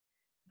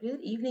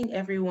Good evening,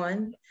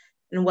 everyone,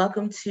 and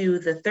welcome to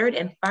the third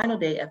and final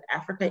day of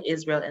Africa,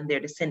 Israel, and Their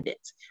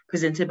Descendants,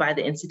 presented by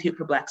the Institute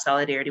for Black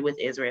Solidarity with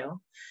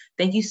Israel.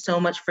 Thank you so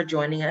much for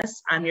joining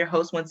us. I'm your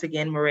host once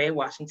again, Maria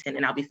Washington,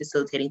 and I'll be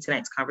facilitating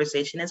tonight's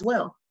conversation as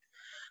well.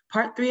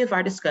 Part 3 of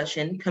our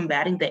discussion,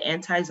 Combating the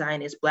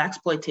Anti-Zionist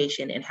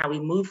Blaxploitation and How We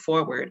Move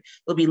Forward,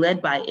 will be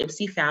led by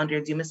IPSI founder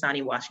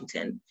Dumasani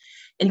Washington.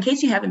 In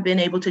case you haven't been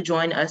able to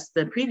join us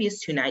the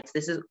previous 2 nights,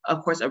 this is,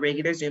 of course, a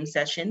regular Zoom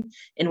session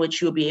in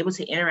which you will be able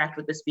to interact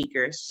with the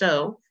speakers.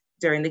 So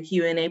during the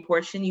Q&A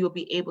portion, you will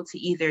be able to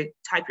either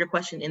type your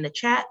question in the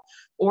chat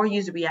or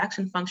use the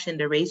reaction function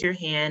to raise your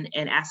hand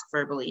and ask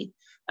verbally.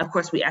 Of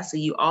course, we ask that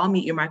you all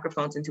mute your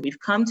microphones until we've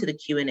come to the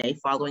Q&A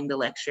following the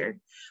lecture.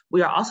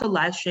 We are also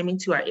live streaming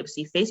to our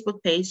IPSI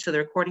Facebook page, so the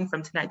recording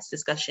from tonight's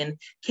discussion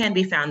can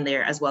be found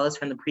there as well as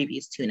from the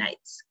previous 2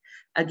 nights.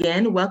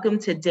 Again, welcome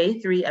to day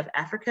 3 of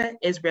Africa,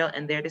 Israel,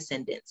 and Their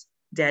Descendants.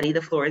 Daddy,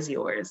 the floor is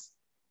yours.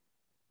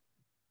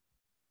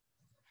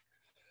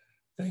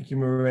 Thank you,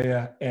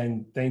 Maria,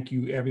 and thank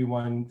you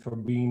everyone for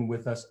being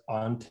with us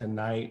on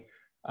tonight.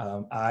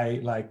 I,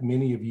 like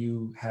many of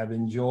you, have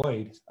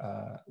enjoyed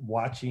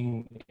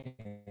watching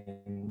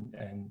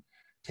and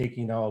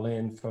taking all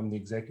in from the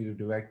executive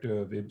director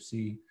of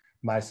IPSI,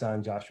 my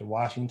son, Joshua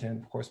Washington,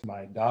 of course,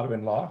 my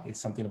daughter-in-law. It's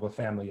something of a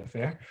family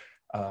affair.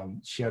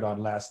 Shared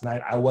on last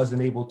night. I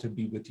wasn't able to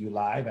be with you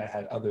live. I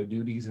had other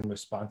duties and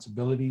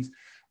responsibilities,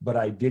 but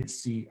I did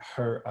see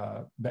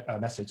her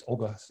message,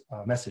 Olga's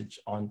message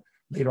on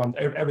later on,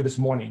 ever this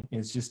morning.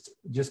 It's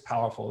just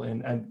powerful.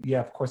 And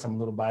yeah, of course, I'm a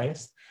little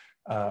biased,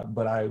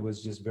 but I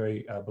was just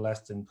very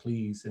blessed and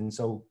pleased. And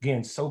so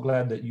again, so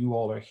glad that you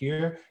all are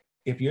here.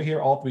 If you're here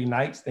all 3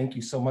 nights, thank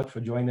you so much for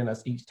joining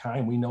us each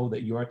time. We know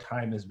that your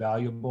time is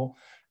valuable.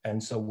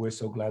 And so we're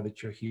so glad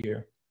that you're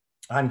here.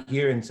 I'm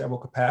here in several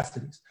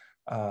capacities.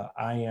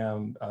 I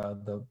am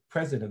the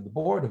president of the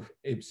board of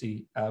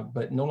IPSI,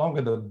 but no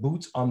longer the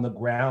boots on the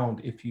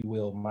ground, if you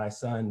will. My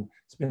son,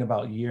 it's been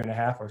about a year and a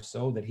half or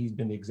so that he's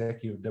been the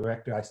executive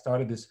director. I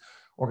started this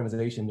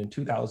organization in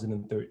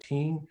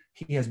 2013.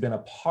 He has been a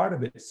part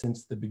of it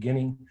since the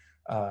beginning,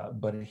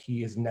 but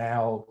he is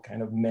now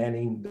kind of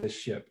manning the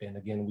ship. And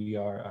again, we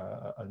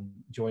are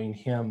enjoying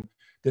him.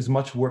 There's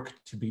much work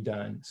to be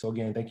done. So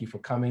again, thank you for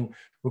coming.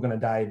 We're gonna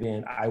dive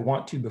in. I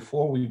want to,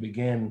 before we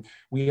begin,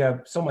 we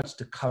have so much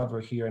to cover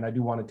here, and I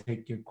do want to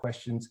take your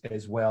questions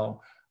as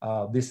well.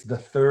 This is the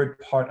third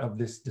part of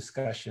this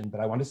discussion,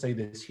 but I want to say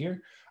this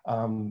here.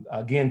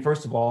 Again,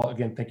 first of all,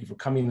 again, thank you for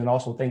coming, and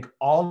also thank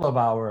all of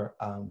our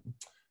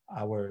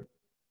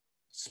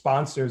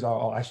sponsors,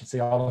 or I should say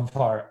all of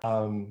our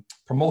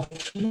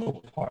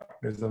promotional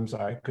partners. I'm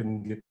sorry, I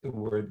couldn't get the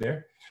word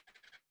there,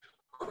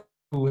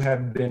 who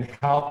have been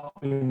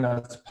helping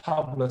us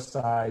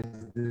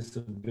publicize this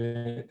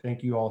event.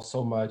 Thank you all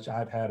so much.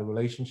 I've had a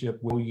relationship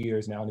with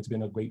years now, and it's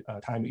been a great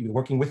time either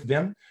working with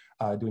them,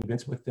 doing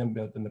events with them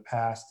in the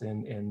past,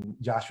 and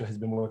Joshua has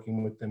been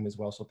working with them as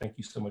well. So thank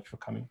you so much for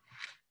coming.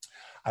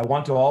 I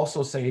want to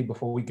also say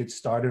before we get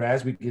started,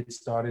 as we get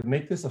started,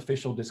 make this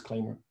official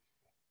disclaimer.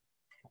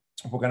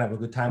 We're gonna have a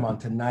good time on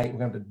tonight. We're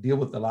gonna have to deal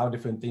with a lot of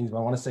different things, but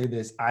I wanna say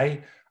this.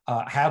 I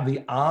have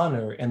the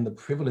honor and the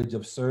privilege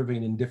of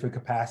serving in different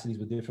capacities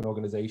with different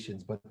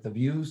organizations, but the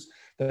views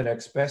that are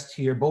expressed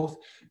here, both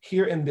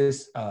here in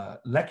this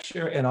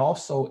lecture and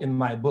also in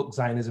my book,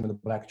 Zionism in the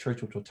Black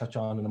Church, which we'll touch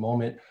on in a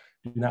moment,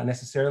 do not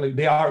necessarily,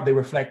 they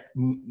reflect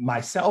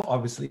myself,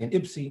 obviously, in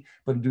IPSI,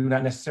 but do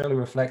not necessarily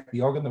reflect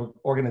the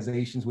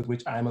organizations with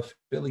which I'm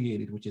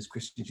affiliated, which is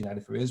Christians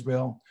United for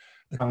Israel,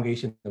 the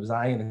Congregation of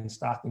Zion in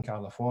Stockton,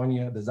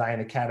 California, the Zion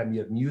Academy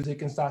of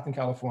Music in Stockton,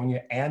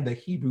 California, and the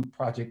Hebrew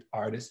Project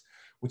Artists,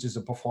 which is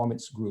a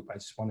performance group. I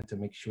just wanted to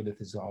make sure that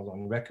this is all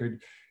on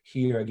record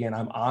here. Again,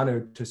 I'm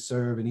honored to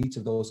serve in each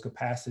of those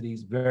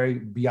capacities, very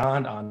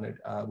beyond honored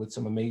with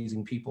some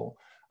amazing people.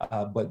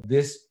 But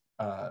this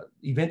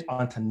event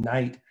on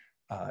tonight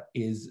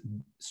is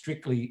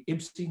strictly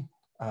IPSI,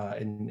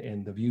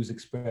 and the views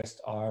expressed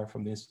are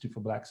from the Institute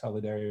for Black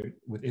Solidarity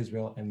with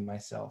Israel and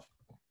myself.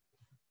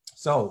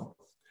 So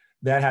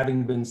that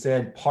having been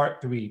said,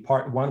 part 3,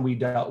 part 1, we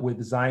dealt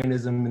with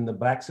Zionism and the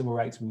Black Civil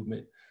Rights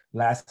Movement.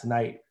 Last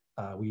night,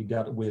 we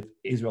dealt with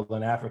Israel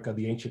and Africa,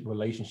 the ancient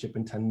relationship.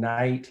 And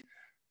tonight,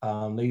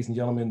 ladies and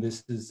gentlemen,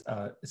 this is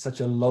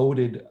such a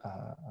loaded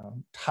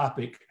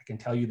topic. I can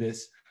tell you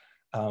this.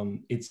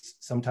 It's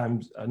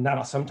sometimes,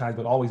 not sometimes,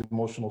 but always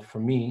emotional for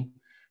me.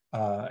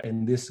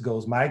 And this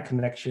goes, my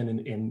connection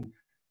in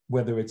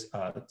whether it's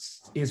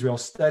Israel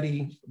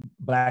study,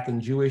 Black and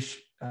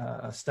Jewish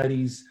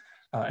studies,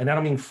 and I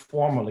don't mean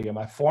formally. I'm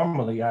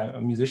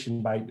a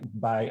musician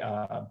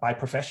by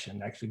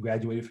profession. Actually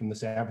graduated from the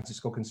San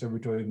Francisco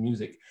Conservatory of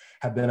Music.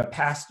 Have been a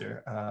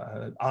pastor,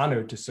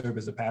 honored to serve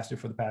as a pastor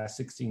for the past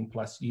 16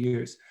 plus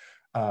years.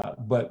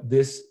 But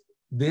this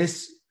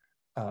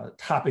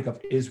topic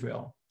of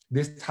Israel,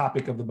 this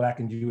topic of the Black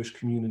and Jewish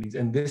communities,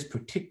 and this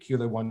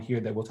particular one here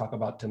that we'll talk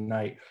about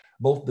tonight,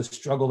 both the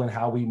struggle and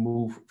how we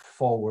move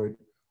forward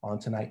on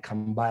tonight,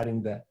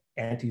 combating the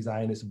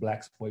anti-Zionist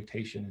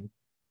Blaxploitation and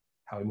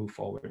how we move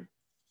forward.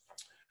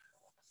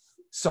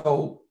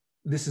 So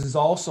this is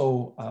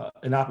also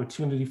an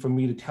opportunity for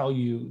me to tell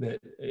you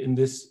that in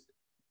this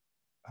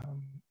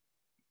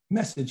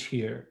message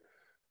here,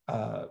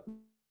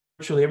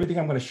 virtually everything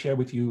I'm going to share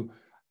with you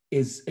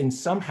is in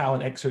somehow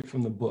an excerpt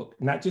from the book,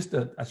 not just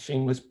a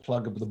shameless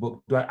plug of the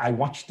book. I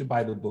want you to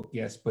buy the book,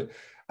 yes, but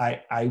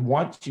I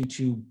want you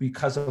to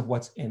because of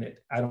what's in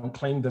it. I don't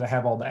claim that I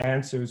have all the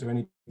answers or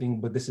anything,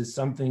 but this is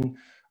something,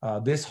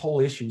 this whole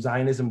issue,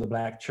 Zionism, the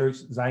Black church,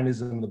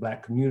 Zionism, the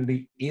Black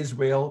community,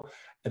 Israel,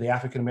 the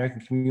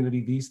African-American community,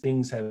 these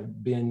things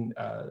have been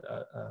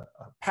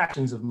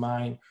passions of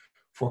mine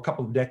for a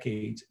couple of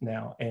decades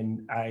now.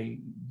 And I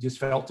just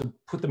felt to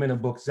put them in a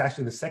book. It's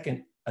actually the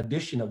second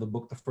edition of the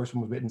book. The first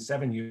one was written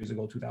 7 years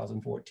ago,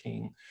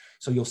 2014.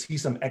 So you'll see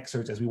some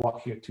excerpts as we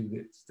walk here to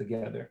this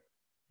together.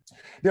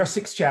 There are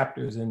 6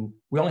 chapters and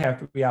we only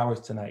have 3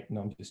 hours tonight.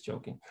 No, I'm just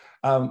joking.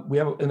 We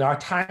have, in our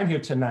time here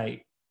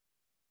tonight,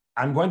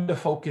 I'm going to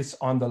focus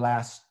on the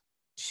last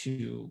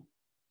 2,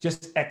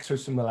 just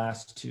excerpts from the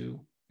last 2.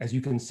 As you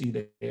can see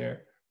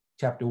there,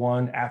 Chapter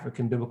 1,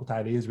 African Biblical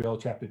Tie to Israel.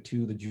 Chapter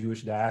 2, the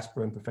Jewish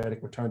diaspora and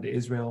prophetic return to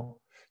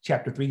Israel.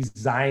 Chapter 3,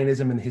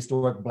 Zionism and the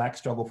historic Black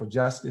struggle for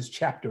justice.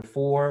 Chapter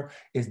 4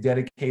 is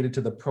dedicated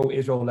to the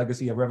pro-Israel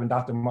legacy of Reverend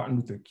Dr. Martin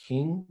Luther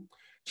King.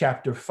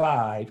 Chapter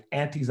 5,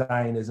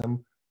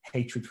 anti-Zionism,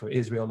 hatred for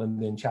Israel.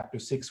 And then chapter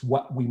 6,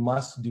 what we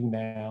must do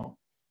now.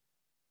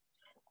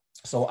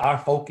 So our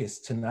focus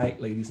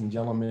tonight, ladies and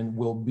gentlemen,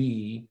 will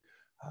be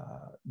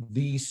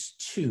these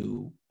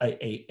 2,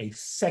 a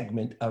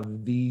segment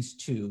of these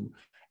 2,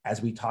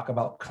 as we talk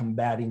about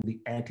combating the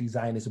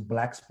anti-Zionist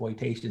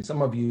Blaxploitation.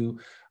 Some of you,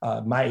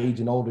 my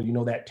age and older, you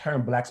know that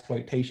term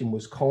Blaxploitation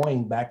was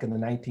coined back in the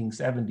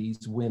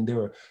 1970s when there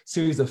were a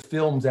series of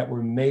films that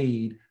were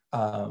made.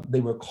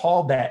 They were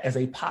called that as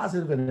a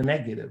positive and a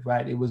negative,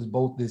 right? It was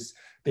both this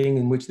thing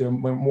in which there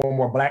were more and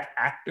more Black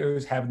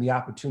actors having the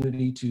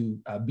opportunity to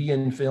be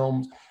in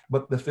films,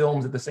 but the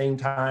films at the same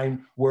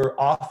time were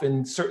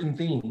often certain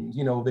themes.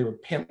 You know, they were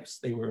pimps,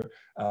 they were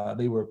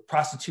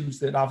prostitutes,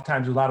 that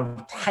oftentimes a lot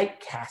of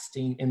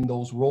typecasting in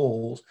those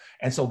roles.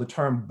 And so the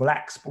term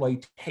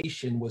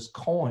Blaxploitation was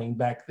coined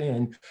back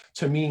then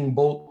to mean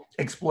both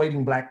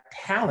exploiting Black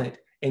talent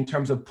in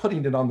terms of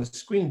putting it on the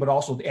screen, but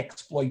also the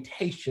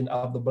exploitation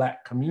of the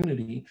Black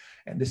community.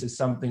 And this is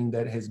something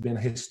that has been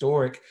a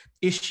historic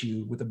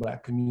issue with the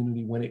Black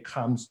community when it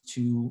comes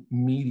to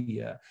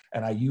media.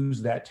 And I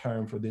use that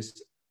term for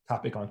this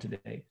topic on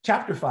today.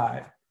 Chapter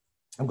 5,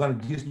 I'm going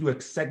to just do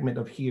a segment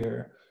of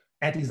here,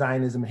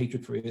 anti-Zionism,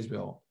 hatred for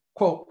Israel.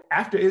 Quote,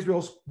 after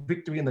Israel's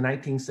victory in the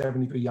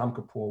 1973 Yom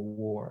Kippur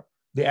War,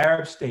 the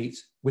Arab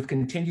states, with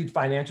continued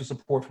financial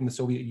support from the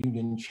Soviet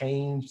Union,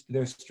 changed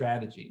their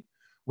strategy.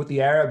 What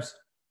the Arabs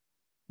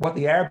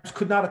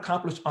could not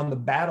accomplish on the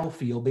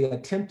battlefield, they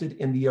attempted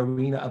in the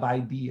arena of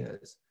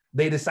ideas.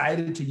 They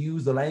decided to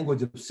use the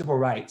language of civil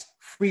rights,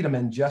 freedom,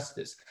 and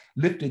justice,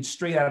 lifted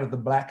straight out of the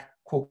Black,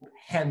 quote,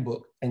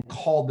 handbook, and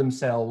called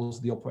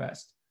themselves the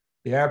oppressed.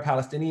 The Arab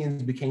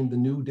Palestinians became the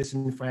new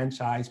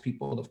disenfranchised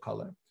people of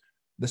color.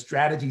 The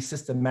strategy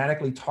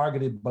systematically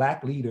targeted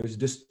Black leaders,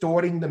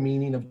 distorting the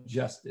meaning of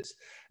justice.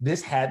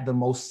 This had the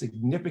most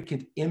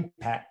significant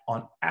impact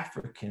on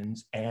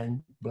Africans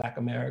and Black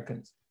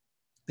Americans.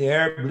 The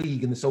Arab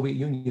League and the Soviet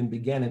Union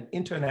began an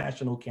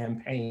international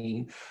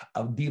campaign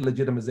of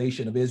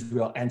delegitimization of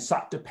Israel and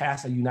sought to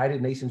pass a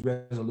United Nations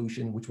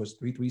resolution, which was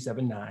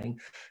 3379,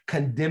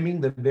 condemning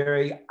the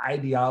very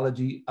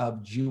ideology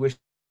of Jewish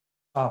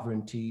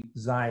sovereignty,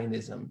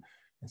 Zionism.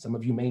 And some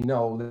of you may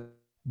know that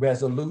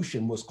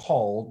resolution was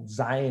called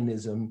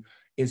Zionism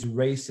is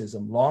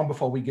Racism, long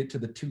before we get to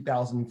the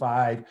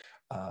 2005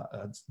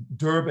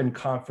 Durban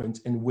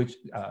conference, in which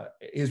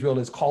Israel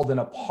is called an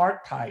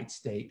apartheid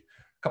state.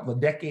 A couple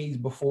of decades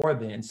before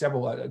then,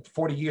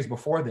 40 years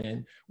before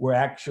then, we're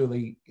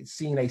actually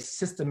seeing a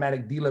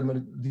systematic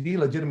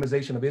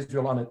delegitimization of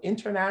Israel on an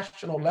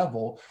international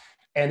level.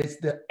 And it's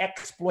the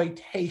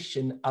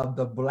exploitation of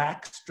the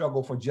Black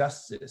struggle for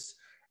justice,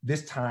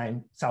 this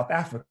time South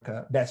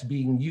Africa, that's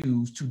being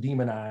used to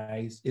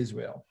demonize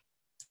Israel.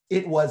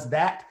 It was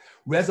that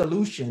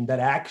resolution that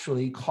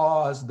actually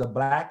caused the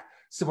Black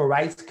civil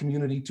rights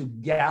community to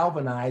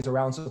galvanize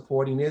around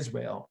supporting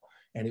Israel.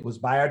 And it was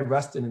Bayard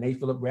Rustin and A.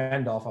 Philip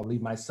Randolph, I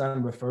believe my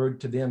son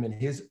referred to them in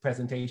his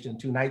presentation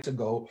 2 nights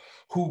ago,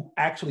 who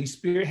actually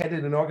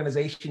spearheaded an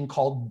organization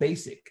called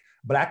BASIC,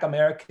 Black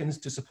Americans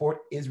to Support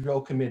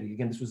Israel Committee.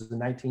 Again, this was in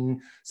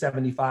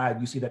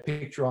 1975. You see that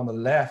picture on the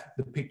left.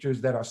 The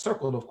pictures that are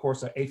circled, of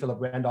course, are A. Philip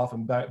Randolph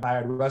and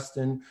Bayard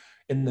Rustin.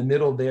 In the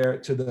middle there,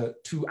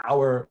 to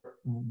our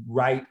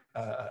right,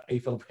 A.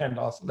 Philip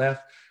Randolph's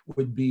left,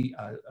 would be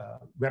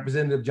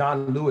Representative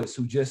John Lewis,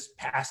 who just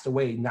passed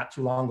away not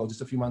too long ago,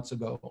 just a few months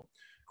ago.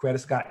 Coretta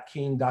Scott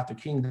King, Dr.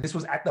 King. This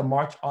was at the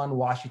March on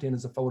Washington.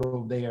 There's a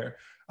photo there.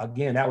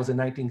 Again, that was in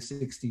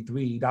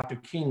 1963. Dr.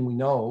 King, we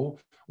know,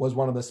 was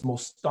one of the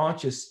most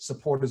staunchest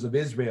supporters of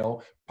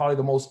Israel, probably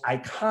the most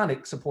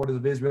iconic supporters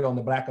of Israel in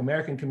the Black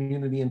American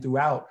community and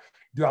throughout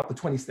the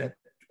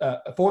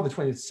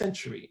 20th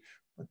century.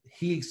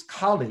 his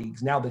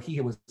colleagues, now that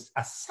he was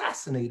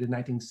assassinated in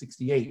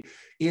 1968,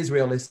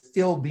 Israel is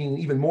still being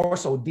even more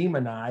so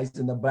demonized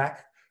in the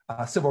Black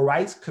civil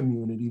rights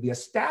community, the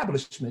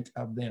establishment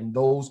of them,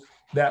 those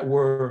that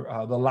were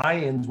the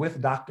lions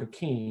with Dr.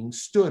 King,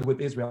 stood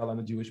with Israel and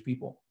the Jewish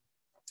people.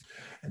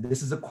 And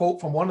this is a quote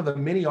from one of the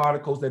many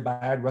articles that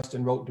Bayard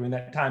Rustin wrote during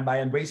that time.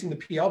 By embracing the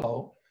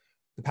PLO,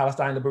 the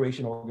Palestine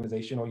Liberation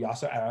Organization, or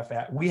Yasser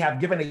Arafat, we have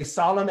given a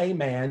solemn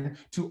amen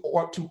to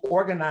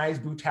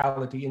organized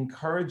brutality,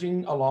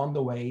 encouraging along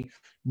the way.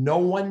 No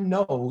one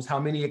knows how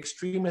many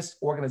extremist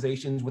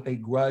organizations with a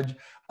grudge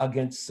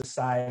against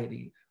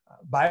society.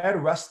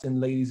 Bayard Rustin,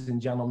 ladies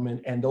and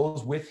gentlemen, and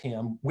those with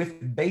him,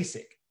 with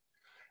BASIC,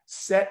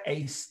 set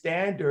a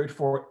standard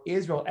for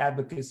Israel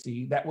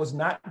advocacy that was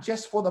not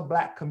just for the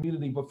Black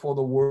community, but for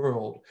the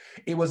world.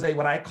 It was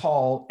what I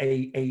call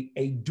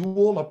a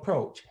dual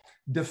approach,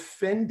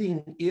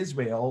 defending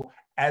Israel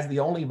as the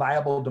only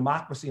viable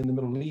democracy in the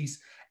Middle East,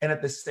 and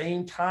at the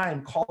same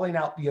time calling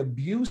out the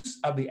abuse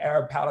of the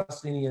Arab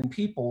Palestinian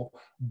people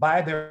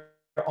by their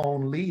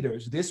own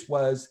leaders. This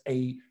was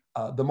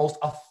the most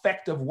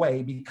effective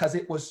way, because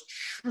it was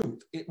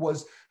truth. It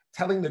was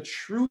telling the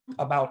truth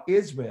about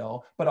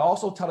Israel, but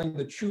also telling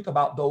the truth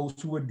about those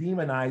who were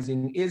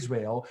demonizing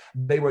Israel.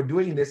 They were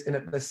doing this, and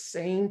at the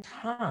same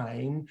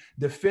time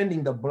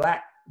defending the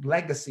Black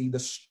legacy, the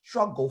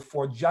struggle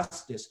for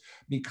justice,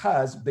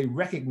 because they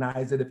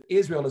recognize that if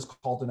Israel is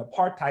called an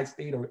apartheid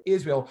state or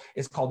Israel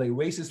is called a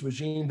racist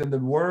regime, then the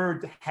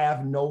words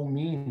have no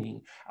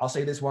meaning. I'll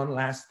say this one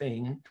last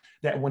thing,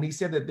 that when he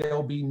said that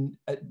there'll be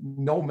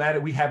no matter,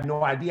 we have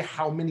no idea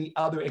how many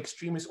other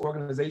extremist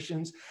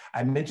organizations,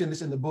 I mentioned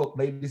this in the book,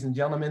 ladies and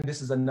gentlemen,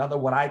 this is another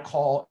what I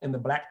call in the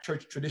Black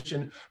church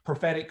tradition,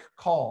 prophetic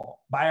call.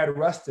 Bayard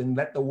Rustin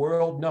let the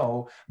world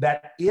know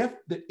that if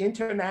the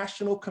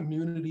international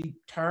community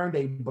turned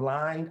a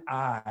blind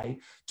eye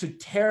to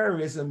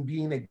terrorism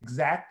being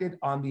exacted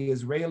on the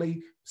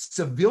Israeli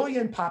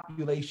civilian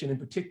population in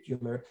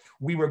particular,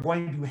 we were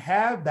going to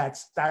have that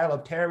style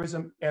of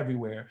terrorism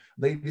everywhere.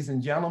 Ladies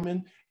and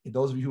gentlemen,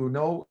 those of you who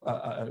know,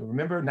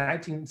 remember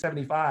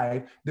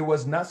 1975, there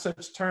was not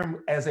such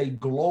term as a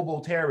global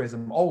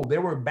terrorism. Oh,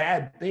 there were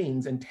bad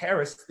things and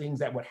terrorist things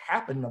that would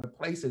happen in other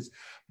places.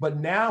 But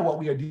now what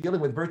we are dealing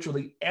with,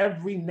 virtually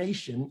every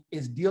nation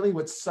is dealing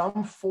with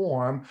some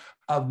form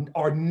of,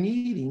 or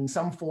needing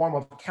some form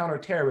of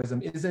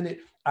counterterrorism. Isn't it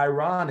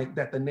ironic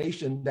that the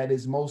nation that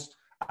is most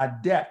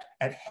adept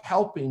at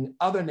helping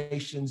other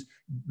nations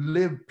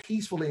live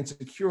peacefully and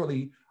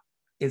securely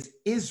is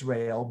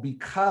Israel,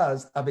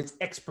 because of its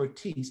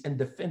expertise in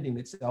defending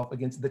itself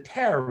against the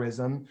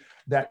terrorism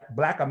that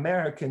Black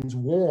Americans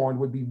warned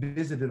would be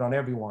visited on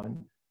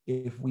everyone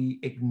if we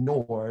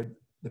ignored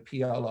the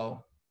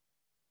PLO.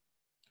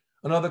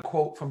 Another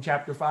quote from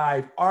chapter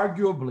 5,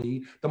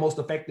 arguably the most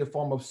effective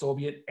form of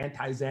Soviet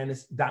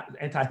anti-Zionist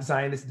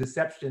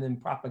deception and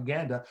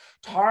propaganda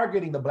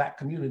targeting the Black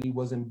community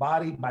was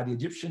embodied by the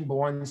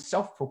Egyptian-born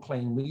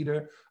self-proclaimed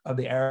leader of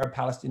the Arab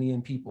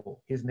Palestinian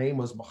people. His name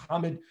was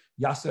Mohammed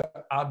Yasser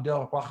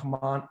Abdel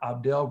Rahman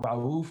Abdel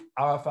Rauf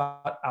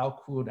Arafat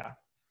al-Qudda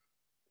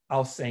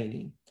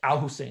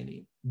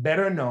al-Husseini,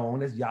 better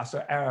known as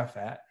Yasser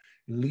Arafat,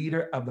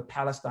 leader of the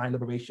Palestine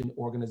Liberation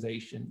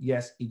Organization.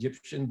 Yes,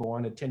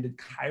 Egyptian-born, attended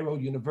Cairo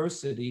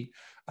University,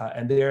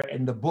 and there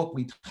in the book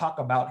we talk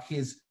about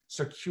his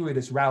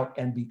circuitous route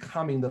and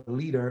becoming the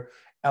leader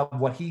of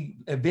what he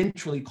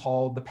eventually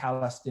called the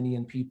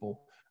Palestinian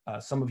people.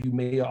 Some of you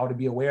may already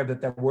be aware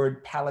that that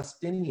word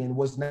Palestinian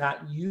was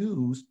not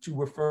used to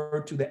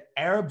refer to the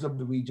Arabs of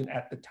the region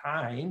at the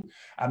time.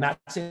 I'm not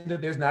saying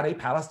that there's not a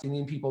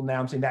Palestinian people now.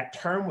 I'm saying that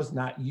term was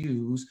not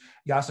used.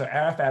 Yasser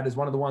Arafat is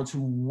one of the ones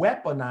who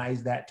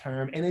weaponized that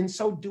term. And in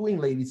so doing,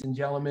 ladies and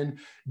gentlemen,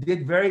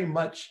 did very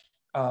much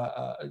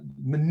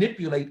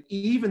manipulate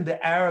even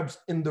the Arabs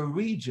in the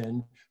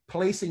region,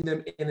 placing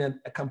them in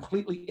a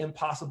completely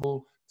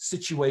impossible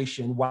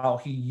situation while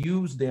he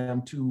used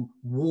them to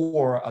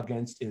war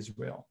against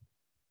Israel.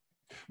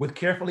 With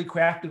carefully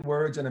crafted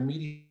words and a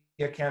media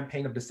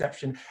campaign of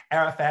deception,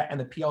 Arafat and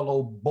the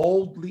PLO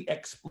boldly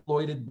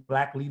exploited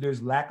Black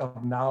leaders' lack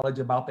of knowledge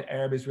about the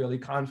Arab-Israeli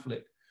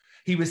conflict.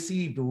 He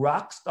received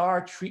rock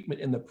star treatment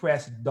in the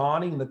press,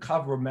 donning the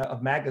cover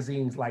of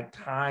magazines like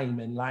Time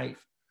and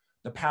Life.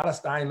 The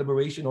Palestine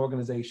Liberation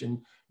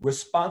Organization,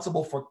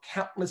 responsible for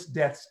countless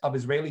deaths of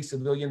Israeli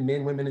civilian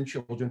men, women, and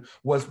children,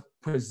 was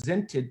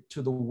presented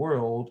to the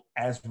world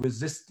as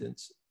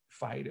resistance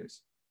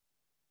fighters.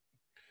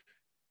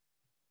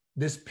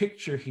 This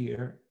picture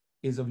here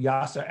is of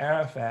Yasser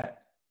Arafat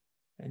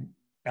and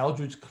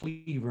Eldridge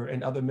Cleaver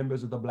and other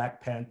members of the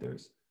Black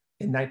Panthers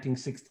in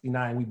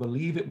 1969. We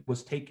believe it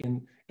was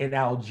taken in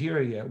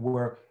Algeria,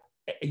 where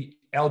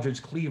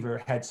Eldridge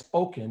Cleaver had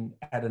spoken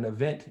at an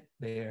event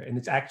there. And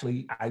it's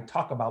actually, I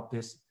talk about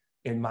this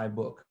in my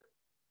book.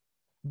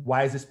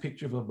 Why is this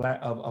picture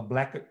of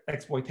Black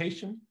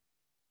exploitation?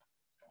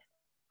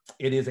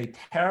 It is a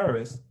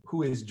terrorist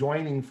who is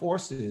joining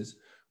forces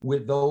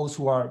with those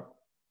who are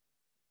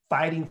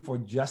fighting for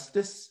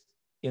justice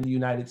in the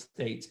United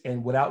States.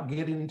 And without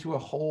getting into a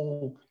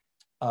whole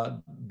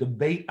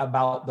debate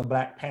about the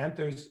Black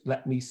Panthers,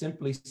 let me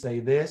simply say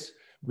this: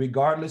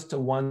 regardless to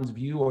one's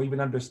view or even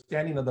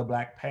understanding of the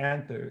Black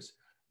Panthers,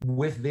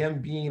 with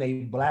them being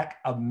a Black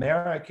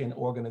American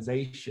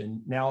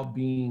organization, now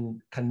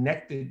being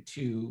connected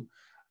to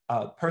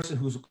a person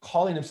who's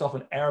calling himself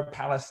an Arab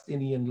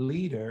Palestinian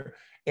leader,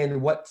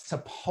 and what's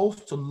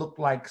supposed to look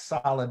like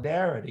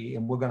solidarity,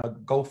 and we're going to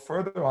go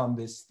further on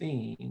this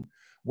theme,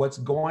 what's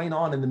going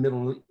on in the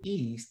Middle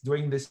East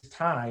during this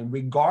time,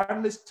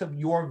 regardless of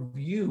your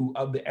view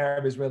of the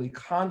Arab-Israeli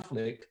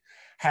conflict,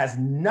 has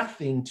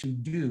nothing to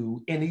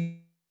do in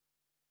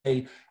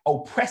a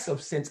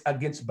oppressive sense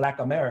against Black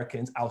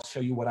Americans. I'll show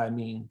you what I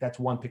mean. That's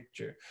one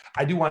picture.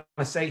 I do want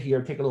to say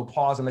here, take a little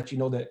pause and let you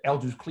know that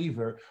Eldridge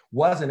Cleaver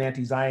was an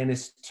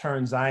anti-Zionist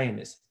turned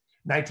Zionist.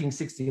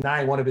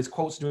 1969, one of his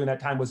quotes during that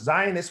time was,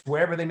 "Zionists,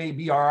 wherever they may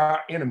be, are our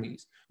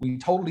enemies. We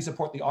totally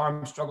support the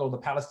armed struggle of the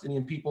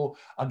Palestinian people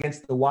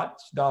against the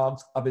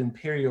watchdogs of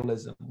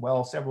imperialism."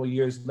 Well, several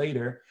years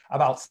later,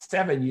 about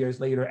 7 years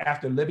later,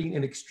 after living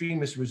in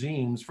extremist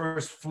regimes,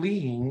 first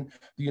fleeing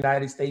the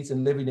United States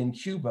and living in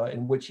Cuba,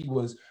 in which he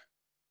was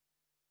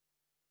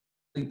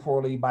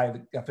poorly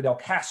by Fidel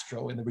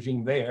Castro in the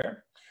regime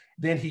there,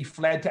 then he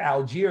fled to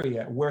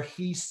Algeria, where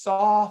he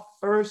saw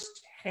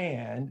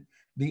firsthand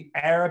the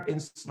Arab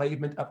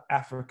enslavement of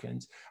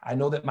Africans. I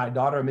know that my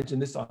daughter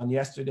mentioned this on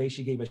yesterday.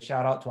 She gave a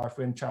shout out to our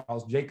friend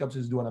Charles Jacobs,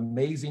 who's doing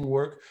amazing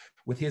work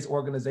with his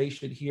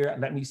organization here.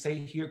 Let me say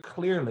here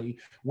clearly,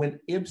 when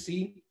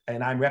IBSI,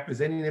 and I'm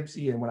representing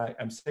IBSI, and when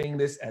I'm saying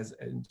this as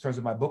in terms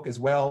of my book as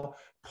well,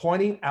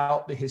 pointing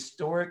out the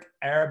historic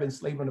Arab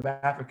enslavement of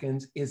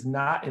Africans is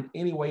not in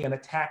any way an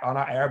attack on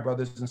our Arab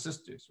brothers and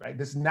sisters, right?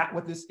 This is not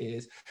what this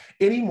is,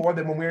 any more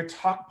than when we're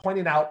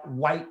pointing out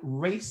white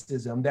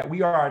racism, that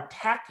we are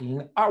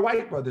attacking our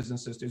white brothers and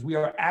sisters. We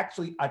are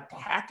actually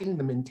attacking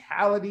the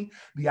mentality,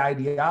 the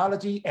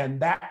ideology, and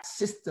that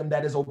system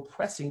that is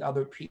oppressing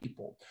other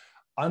people.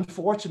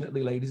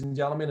 Unfortunately, ladies and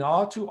gentlemen,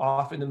 all too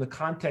often in the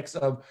context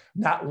of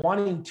not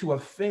wanting to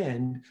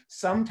offend,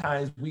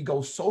 sometimes we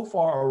go so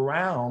far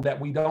around that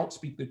we don't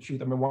speak the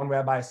truth. I mean, one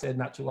rabbi said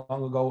not too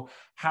long ago,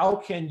 how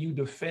can you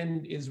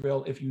defend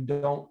Israel if you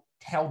don't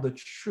tell the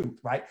truth,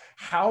 right?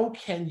 How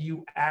can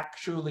you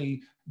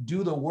actually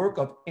do the work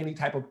of any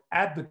type of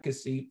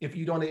advocacy if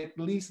you don't at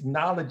least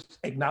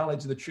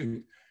acknowledge the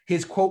truth?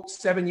 His quote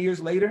 7 years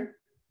later,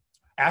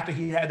 after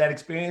he had that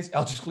experience,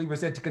 Eldridge Cleaver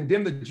said, "To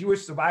condemn the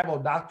Jewish survival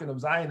doctrine of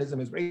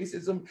Zionism as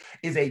racism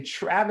is a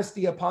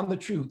travesty upon the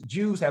truth.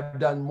 Jews have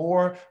done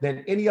more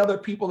than any other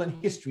people in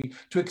history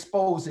to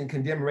expose and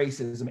condemn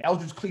racism."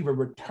 Eldridge Cleaver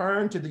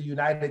returned to the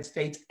United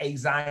States a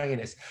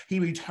Zionist. He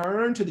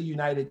returned to the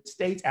United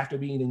States after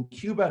being in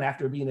Cuba and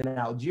after being in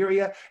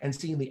Algeria and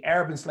seeing the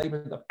Arab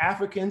enslavement of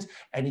Africans.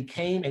 And he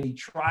came and he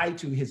tried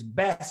to his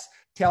best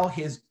tell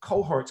his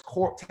cohorts,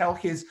 tell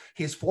his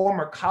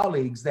former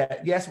colleagues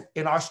that, yes,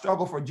 in our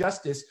struggle for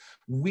justice,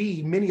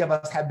 many of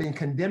us have been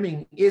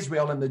condemning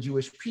Israel and the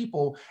Jewish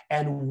people,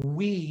 and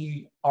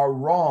we are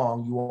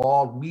wrong, you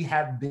all. We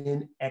have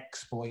been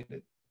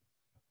exploited.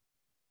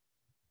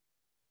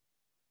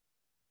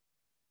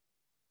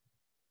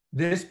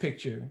 This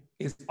picture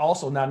is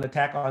also not an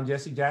attack on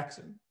Jesse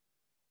Jackson.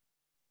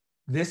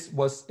 This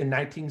was in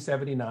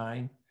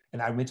 1979,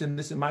 and I mentioned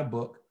this in my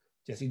book.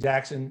 Jesse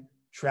Jackson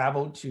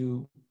traveled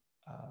to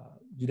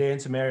Judea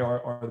and Samaria,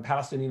 or the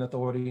Palestinian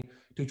Authority,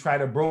 to try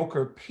to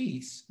broker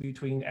peace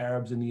between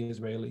Arabs and the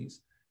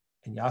Israelis.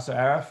 And Yasser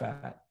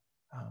Arafat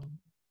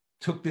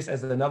took this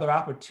as another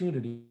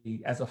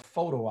opportunity, as a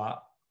photo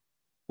op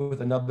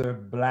with another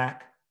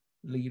Black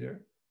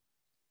leader.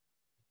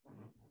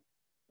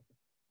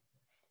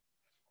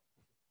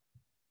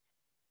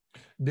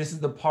 This is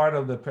the part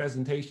of the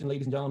presentation,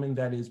 ladies and gentlemen,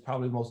 that is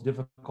probably the most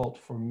difficult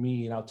for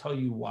me, and I'll tell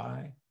you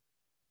why.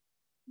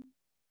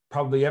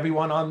 Probably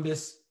everyone on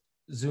this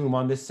Zoom,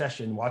 on this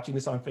session, watching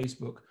this on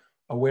Facebook,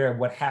 aware of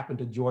what happened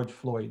to George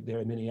Floyd there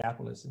in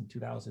Minneapolis in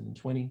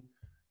 2020.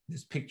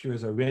 This picture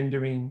is a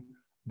rendering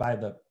by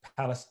the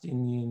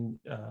Palestine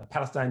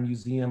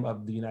Museum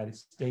of the United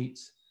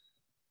States.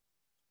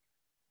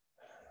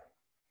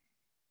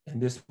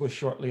 And this was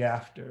shortly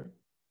after.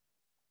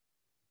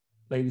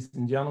 Ladies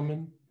and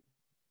gentlemen,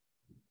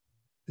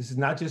 this is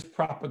not just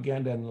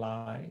propaganda and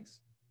lies.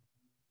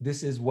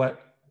 This is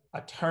what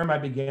a term I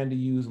began to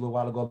use a little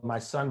while ago. My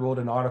son wrote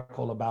an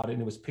article about it,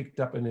 and it was picked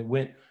up and it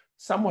went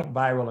somewhat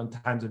viral in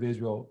Times of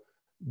Israel,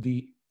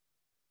 the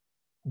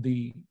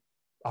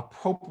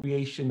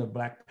appropriation of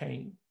Black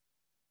pain.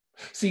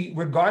 See,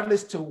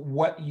 regardless to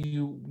what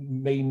you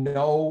may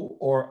know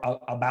or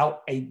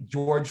about a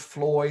George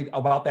Floyd,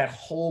 about that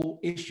whole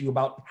issue,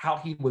 about how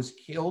he was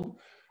killed,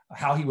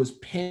 how he was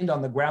pinned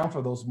on the ground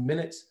for those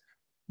minutes,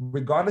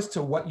 regardless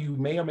to what you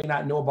may or may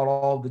not know about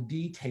all the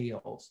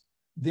details,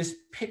 this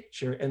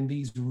picture and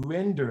these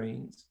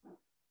renderings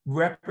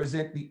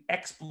represent the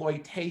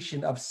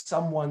exploitation of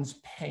someone's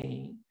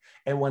pain.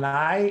 And when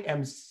I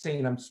am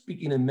saying, I'm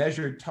speaking in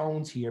measured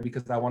tones here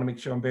because I want to make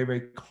sure I'm very,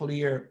 very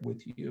clear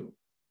with you.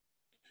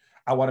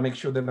 I want to make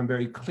sure that I'm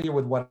very clear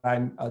with what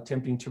I'm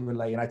attempting to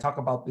relay. And I talk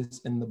about this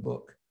in the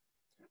book.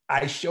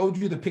 I showed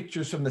you the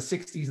pictures from the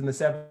 60s and the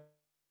 70s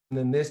and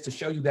then this to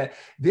show you that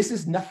this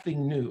is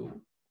nothing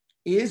new.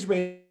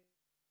 Israel,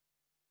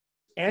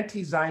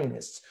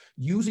 anti-Zionists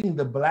using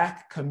the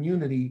Black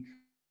community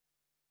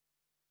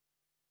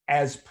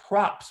as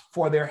props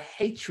for their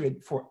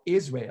hatred for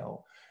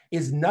Israel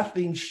is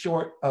nothing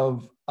short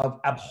of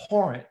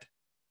abhorrent.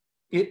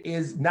 It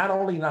is not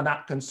only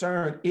not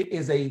concerned, it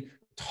is a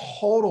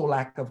total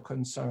lack of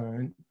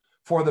concern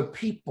for the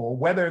people,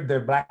 whether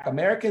they're Black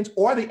Americans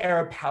or the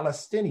Arab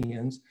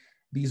Palestinians.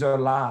 These are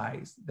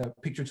lies. The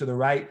picture to the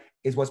right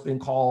is what's been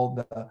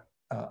called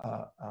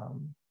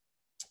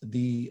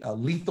the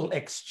lethal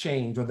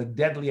exchange or the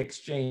deadly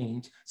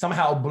exchange,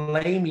 somehow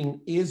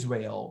blaming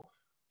Israel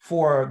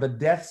for the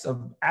deaths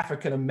of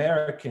African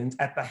Americans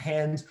at the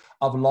hands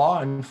of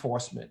law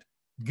enforcement.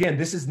 Again,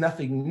 this is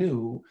nothing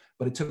new,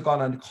 but it took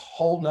on a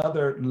whole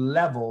nother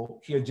level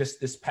here just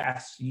this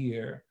past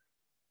year.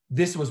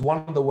 This was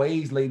one of the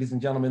ways, ladies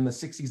and gentlemen, in the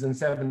 60s and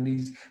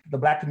 70s, the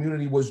Black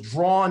community was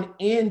drawn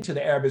into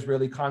the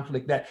Arab-Israeli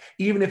conflict, that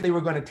even if they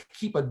were going to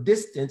keep a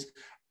distance,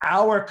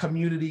 our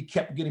community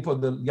kept getting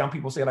put, the young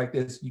people say it like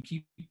this, you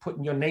keep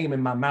putting your name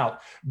in my mouth.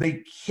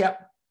 They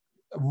kept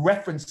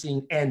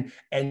referencing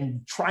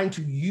and trying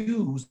to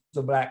use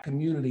the Black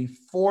community,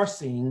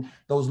 forcing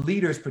those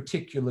leaders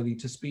particularly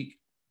to speak.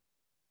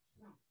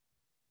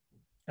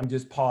 I'm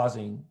just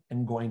pausing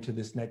and going to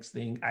this next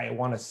thing I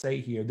want to say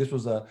here. This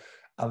was a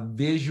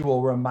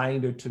visual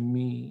reminder to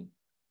me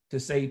to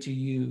say to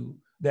you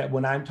that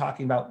when I'm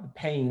talking about the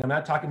pain, I'm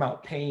not talking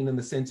about pain in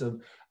the sense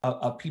of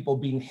people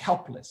being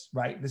helpless,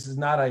 right? This is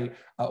not a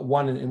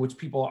one in which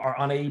people are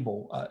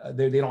unable,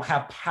 they don't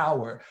have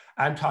power.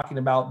 I'm talking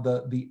about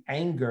the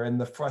anger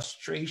and the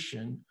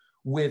frustration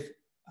with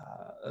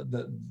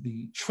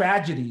the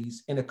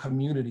tragedies in a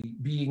community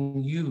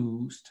being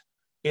used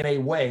in a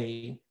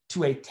way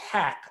to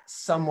attack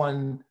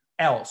someone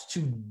else,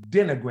 to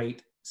denigrate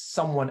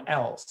someone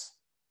else.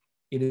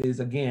 It is,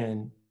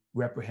 again,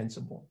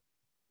 reprehensible.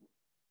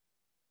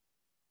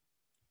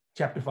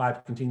 Chapter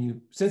 5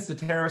 continue. Since the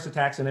terrorist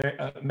attacks in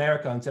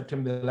America on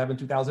September 11,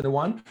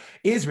 2001,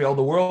 Israel,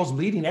 the world's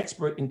leading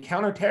expert in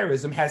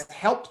counterterrorism, has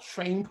helped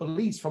train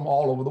police from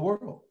all over the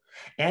world.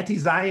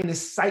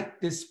 Anti-Zionists cite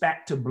this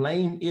fact to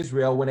blame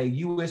Israel when a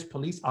US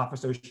police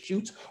officer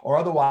shoots or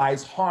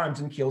otherwise harms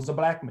and kills a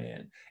Black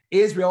man.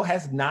 Israel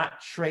has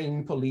not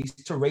trained police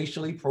to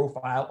racially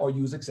profile or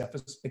use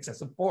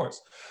excessive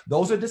force.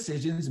 Those are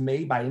decisions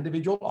made by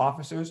individual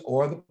officers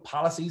or the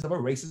policies of a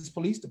racist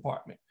police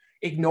department.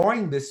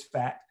 Ignoring this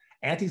fact,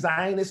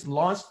 anti-Zionists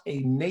launched a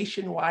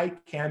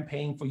nationwide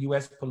campaign for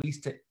US police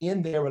to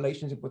end their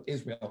relationship with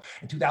Israel.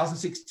 In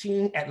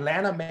 2016,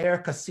 Atlanta Mayor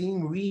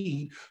Kasim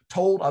Reed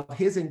told of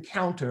his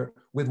encounter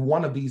with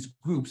one of these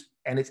groups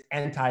and its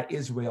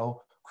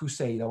anti-Israel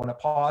crusade. I want to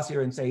pause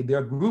here and say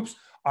their groups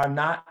are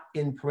not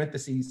in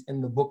parentheses in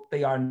the book,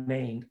 they are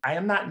named. I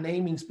am not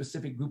naming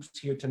specific groups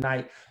here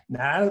tonight,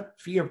 not out of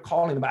fear of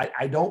calling them.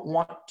 I don't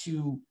want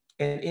to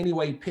in any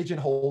way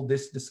pigeonhole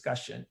this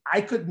discussion. I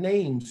could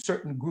name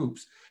certain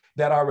groups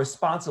that are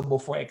responsible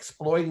for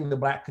exploiting the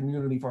Black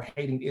community for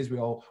hating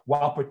Israel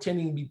while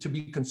pretending to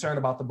be concerned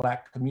about the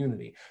Black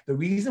community. The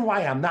reason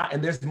why I'm not,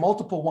 and there's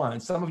multiple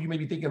ones, some of you may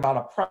be thinking about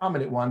a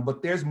prominent one,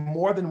 but there's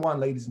more than one,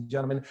 ladies and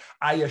gentlemen,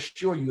 I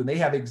assure you, and they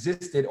have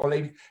existed or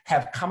they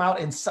have come out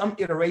in some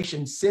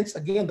iteration since,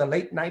 again, the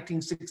late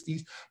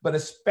 1960s, but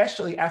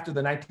especially after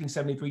the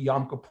 1973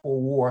 Yom Kippur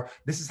War.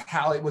 This is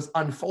how it was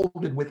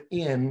unfolded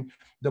within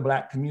the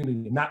Black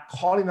community. I'm not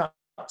calling out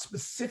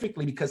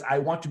specifically because I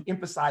want to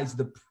emphasize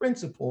the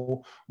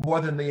principle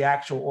more than the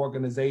actual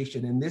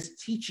organization. In this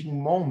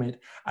teaching moment,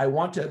 I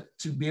want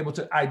to be able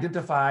to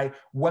identify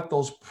what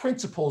those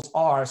principles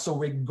are. So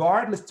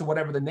regardless to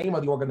whatever the name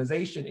of the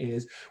organization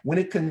is, when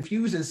it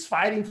confuses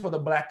fighting for the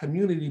Black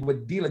community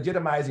with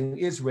delegitimizing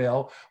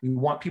Israel, we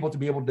want people to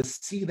be able to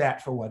see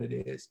that for what it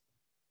is.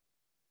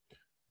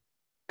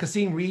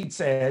 Kasim Reed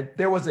said,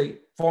 there was a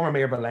former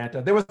mayor of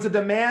Atlanta, there was a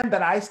demand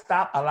that I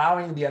stop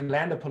allowing the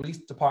Atlanta Police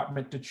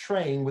Department to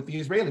train with the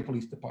Israeli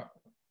Police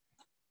Department.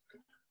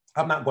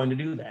 I'm not going to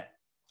do that.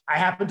 I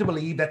happen to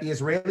believe that the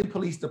Israeli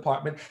Police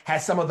Department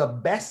has some of the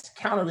best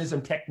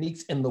counterterrorism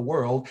techniques in the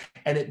world,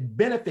 and it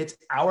benefits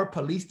our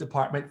police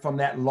department from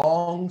that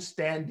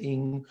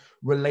long-standing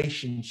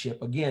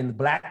relationship. Again,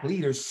 Black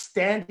leaders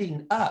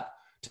standing up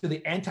to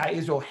the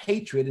anti-Israel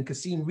hatred, and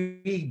Kasim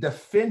Reed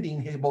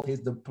defending both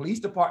the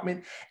police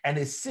department and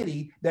his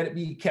city, that it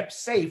be kept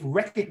safe,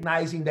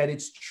 recognizing that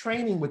its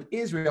training with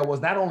Israel was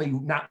not only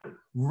not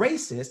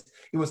racist,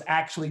 it was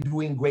actually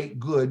doing great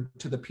good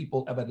to the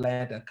people of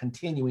Atlanta,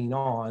 continuing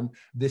on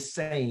this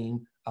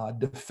same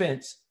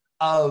defense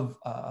of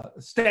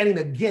standing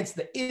against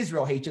the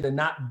Israel hatred and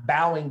not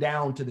bowing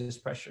down to this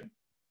pressure.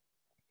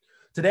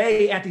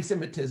 Today,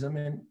 anti-Semitism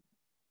and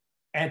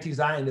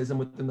anti-Zionism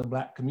within the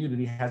Black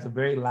community has a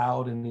very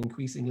loud and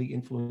increasingly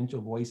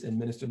influential voice in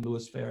Minister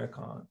Louis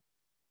Farrakhan,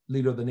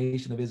 leader of the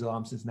Nation of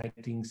Islam since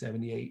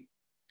 1978.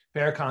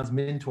 Farrakhan's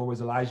mentor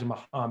was Elijah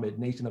Muhammad,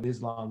 Nation of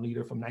Islam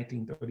leader from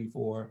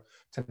 1934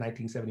 to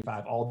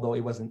 1975, although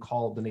it wasn't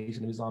called the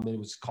Nation of Islam, it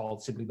was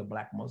called simply the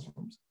Black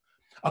Muslims.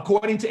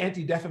 According to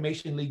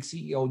Anti-Defamation League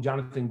CEO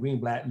Jonathan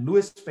Greenblatt,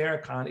 Louis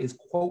Farrakhan is,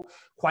 quote,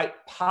 quite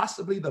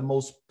possibly the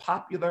most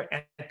popular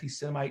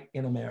anti-Semite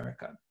in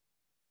America.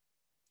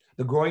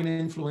 The growing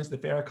influence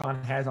that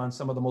Farrakhan has on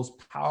some of the most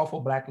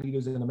powerful Black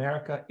leaders in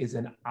America is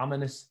an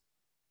ominous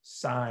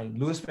sign.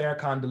 Louis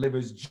Farrakhan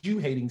delivers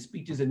Jew-hating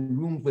speeches in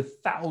rooms with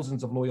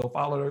thousands of loyal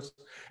followers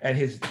and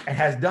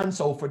has done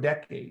so for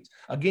decades.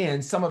 Again,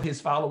 some of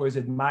his followers,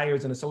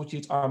 admirers, and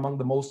associates are among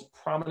the most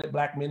prominent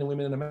Black men and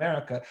women in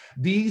America.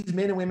 These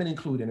men and women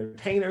include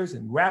entertainers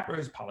and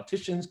rappers,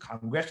 politicians,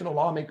 congressional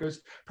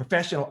lawmakers,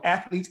 professional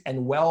athletes,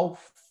 and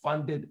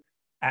well-funded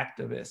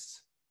activists.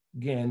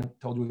 Again,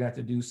 told you we're going to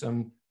have to do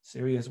some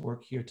serious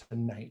work here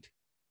tonight.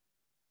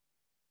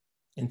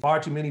 In far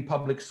too many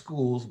public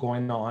schools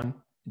going on,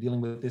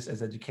 dealing with this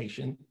as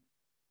education,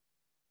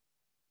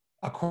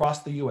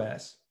 across the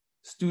US,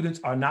 students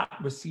are not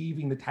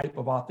receiving the type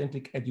of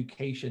authentic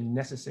education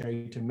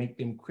necessary to make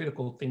them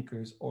critical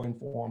thinkers or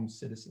informed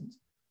citizens.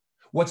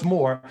 What's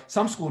more,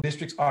 some school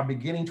districts are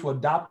beginning to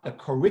adopt a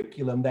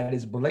curriculum that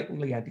is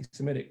blatantly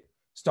anti-Semitic,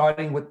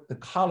 starting with the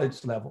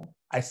college level.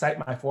 I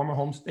cite my former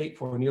home state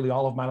for nearly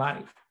all of my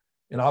life.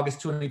 In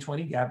August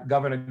 2020,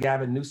 Governor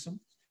Gavin Newsom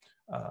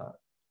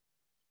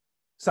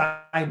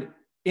signed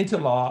into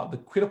law the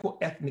Critical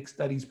Ethnic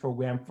Studies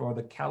program for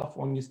the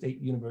California State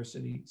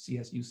University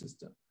CSU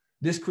system.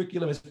 This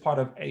curriculum is part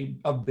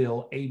of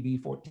Bill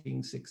AB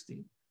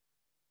 1460.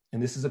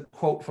 And this is a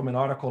quote from an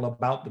article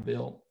about the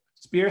bill.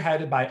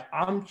 Spearheaded by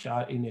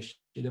AMCHA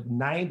initiative,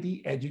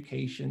 90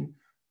 education,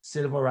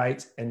 civil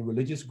rights, and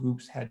religious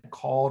groups had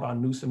called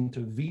on Newsom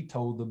to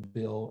veto the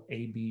bill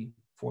AB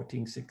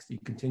 1460.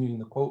 Continuing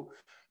the quote,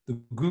 the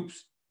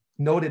groups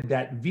noted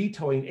that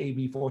vetoing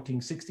AB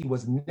 1460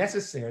 was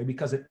necessary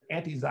because of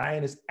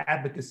anti-Zionist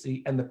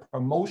advocacy and the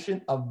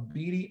promotion of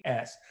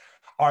BDS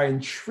are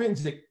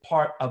intrinsic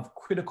part of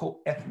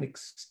critical ethnic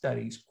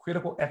studies.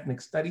 Critical ethnic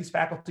studies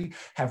faculty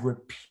have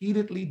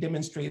repeatedly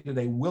demonstrated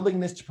a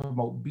willingness to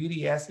promote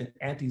BDS and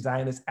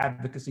anti-Zionist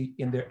advocacy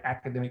in their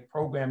academic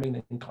programming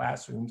and in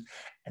classrooms,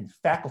 and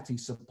faculty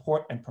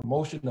support and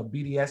promotion of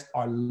BDS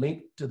are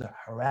linked to the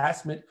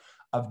harassment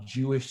of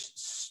Jewish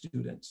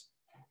students.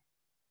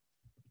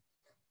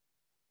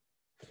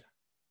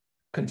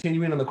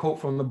 Continuing on the quote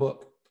from the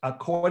book,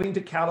 according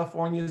to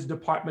California's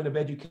Department of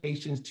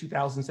Education's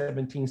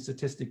 2017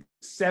 statistics,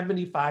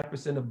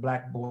 75% of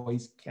Black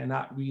boys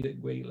cannot read at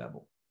grade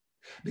level.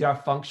 They are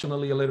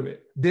functionally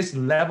illiterate. This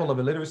level of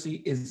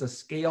illiteracy is a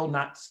scale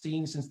not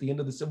seen since the end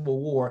of the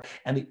Civil War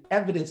and the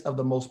evidence of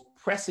the most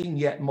pressing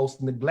yet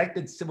most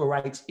neglected civil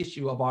rights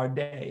issue of our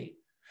day.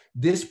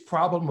 This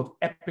problem of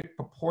epic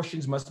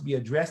proportions must be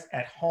addressed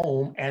at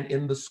home and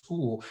in the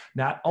school.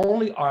 Not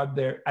only are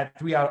there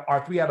three out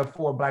of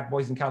 4 Black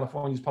boys in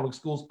California's public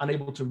schools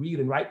unable to read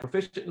and write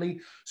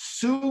proficiently,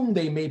 soon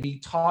they may be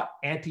taught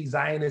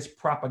anti-Zionist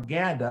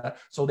propaganda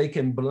so they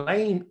can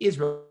blame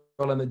Israel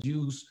and the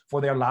Jews for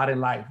their lot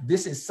in life.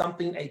 This is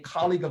something a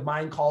colleague of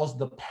mine calls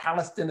the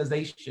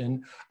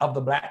Palestinization of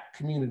the Black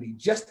community.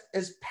 Just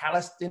as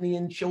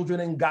Palestinian children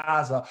in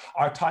Gaza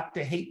are taught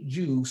to hate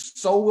Jews,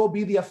 so will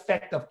be the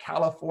effect of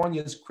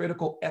California's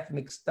critical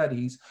ethnic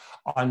studies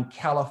on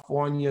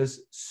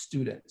California's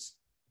students.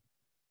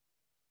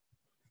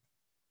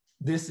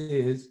 This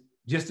is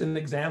just an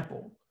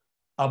example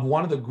of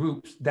one of the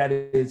groups that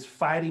is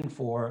fighting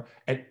for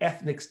an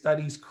ethnic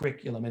studies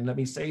curriculum. And let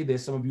me say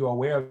this, some of you are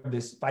aware of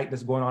this fight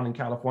that's going on in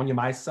California.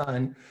 My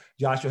son,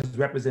 Joshua, has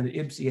represented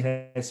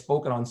IPSI, has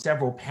spoken on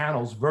several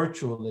panels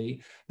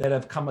virtually that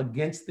have come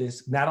against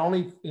this, not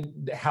only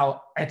in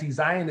how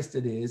anti-Zionist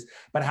it is,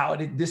 but how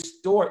it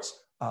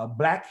distorts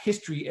Black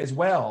history as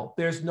well.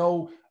 There's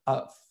no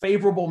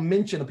favorable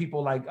mention of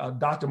people like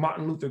Dr.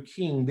 Martin Luther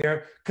King.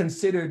 They're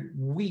considered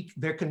weak,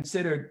 they're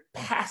considered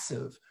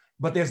passive.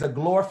 But there's a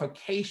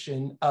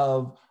glorification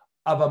of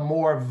a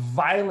more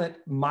violent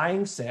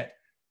mindset,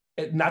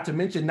 not to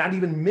mention, not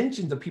even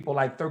mention the people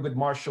like Thurgood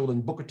Marshall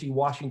and Booker T.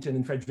 Washington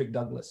and Frederick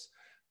Douglass.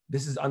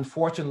 This is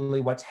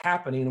unfortunately what's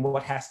happening and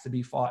what has to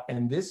be fought.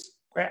 And this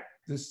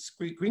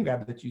screen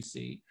grab that you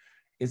see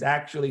is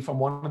actually from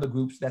one of the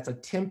groups that's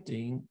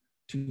attempting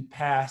to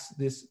pass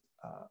this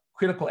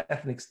critical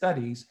ethnic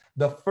studies.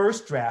 The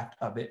first draft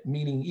of it,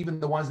 meaning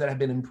even the ones that have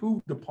been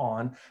improved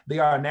upon, they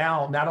are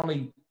now not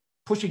only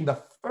pushing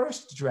the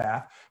first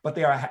draft, but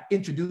they are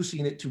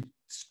introducing it to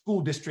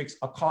school districts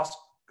across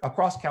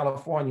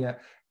California,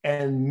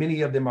 and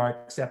many of them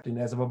are accepting.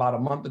 As of about a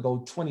month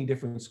ago, 20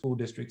 different school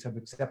districts have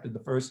accepted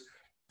the first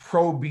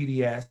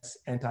pro-BDS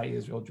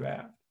anti-Israel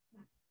draft.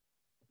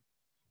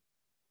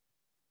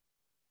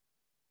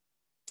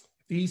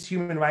 These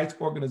human rights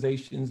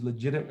organizations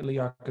legitimately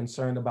are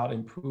concerned about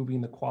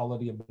improving the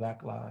quality of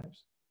Black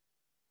lives.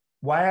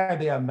 Why are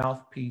they a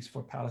mouthpiece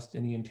for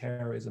Palestinian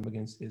terrorism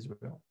against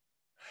Israel?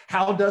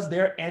 How does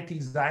their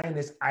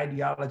anti-Zionist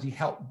ideology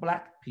help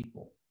Black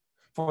people?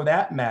 For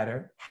that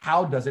matter,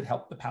 how does it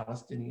help the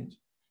Palestinians?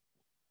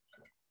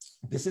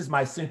 This is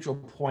my central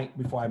point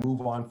before I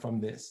move on from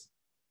this,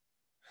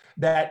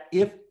 that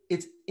if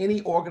it's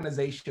any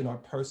organization or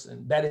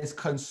person that is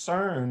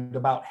concerned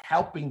about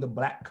helping the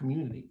Black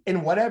community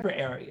in whatever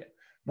area,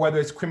 whether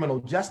it's criminal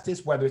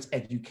justice, whether it's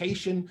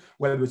education,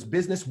 whether it's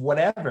business,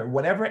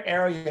 whatever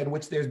area in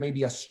which there's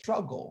maybe a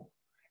struggle,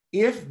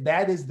 if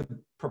that is the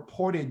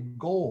purported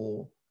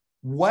goal,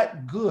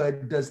 what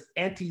good does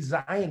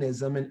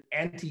anti-Zionism and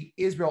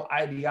anti-Israel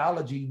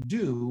ideology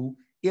do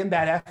in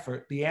that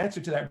effort? The answer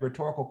to that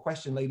rhetorical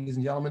question, ladies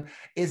and gentlemen,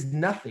 is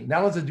nothing. Not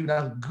only does it do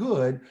nothing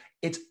good,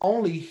 it's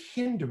only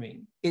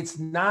hindering. It's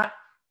not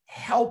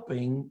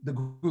helping the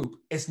group.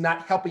 It's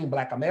not helping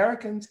Black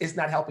Americans. It's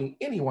not helping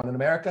anyone in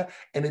America.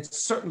 And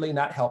it's certainly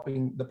not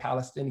helping the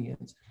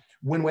Palestinians.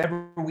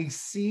 Whenever we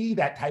see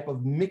that type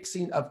of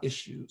mixing of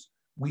issues,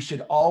 we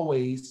should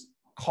always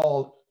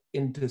call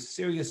into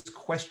serious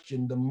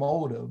question the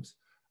motives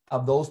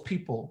of those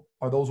people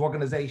or those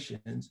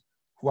organizations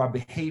who are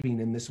behaving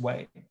in this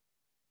way.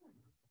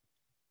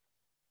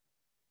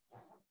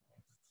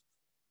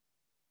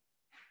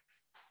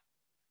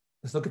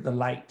 Let's look at the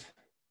light.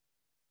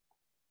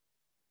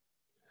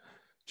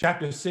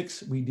 Chapter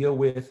 6, we deal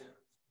with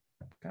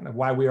kind of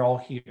why we're all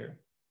here.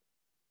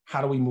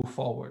 How do we move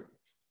forward?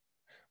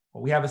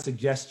 Well, we have a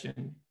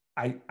suggestion.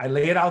 I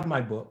lay it out in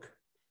my book,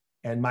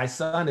 and my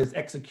son is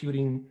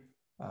executing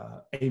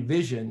a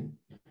vision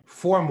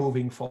for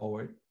moving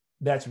forward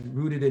that's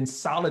rooted in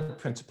solid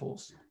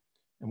principles,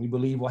 and we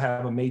believe will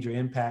have a major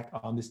impact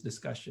on this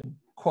discussion.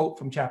 Quote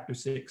from chapter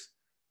 6,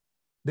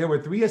 "There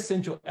were three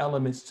essential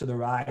elements to the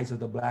rise of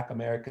the Black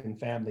American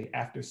family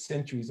after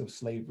centuries of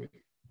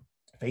slavery: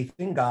 faith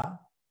in God,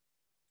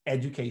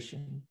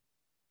 education,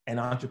 and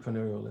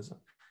entrepreneurialism."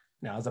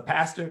 Now, as a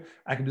pastor,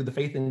 I can do the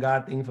faith in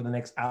God thing for the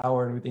next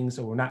hour and everything,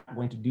 so we're not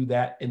going to do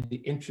that in the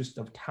interest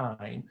of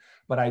time.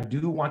 But I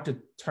do want to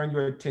turn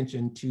your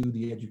attention to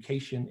the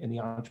education and the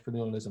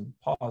entrepreneurialism.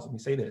 Pause, let me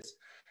say this.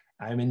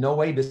 I am in no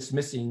way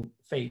dismissing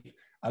faith.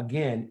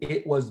 Again,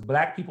 it was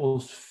Black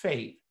people's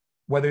faith,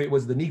 whether it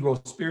was the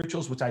Negro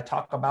spirituals, which I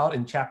talk about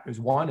in chapters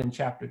 1 and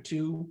chapter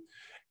 2.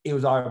 It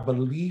was our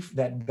belief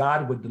that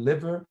God would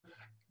deliver.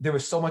 There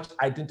was so much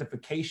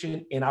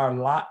identification in our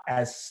lot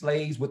as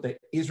slaves with the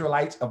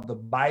Israelites of the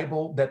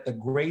Bible that the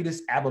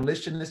greatest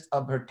abolitionist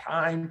of her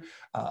time,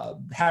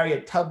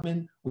 Harriet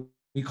Tubman,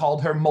 we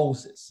called her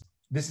Moses.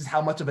 This is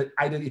how much of it,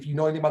 if you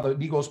know anything about the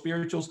Negro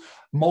spirituals,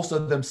 most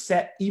of them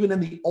set, even in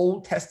the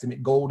Old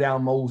Testament, go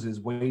down Moses,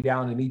 way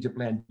down in Egypt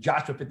land,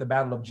 Joshua at the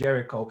Battle of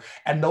Jericho.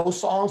 And those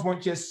songs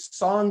weren't just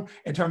sung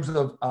in terms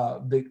of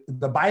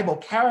the Bible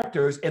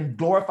characters and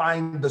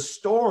glorifying the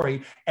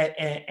story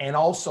and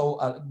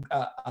also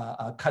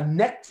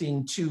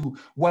connecting to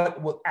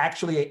what was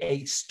actually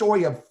a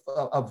story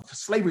of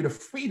slavery to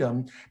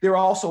freedom. They were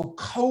also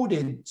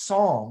coded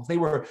songs. They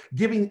were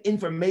giving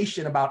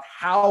information about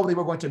how they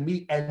were going to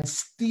meet and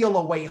steal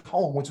away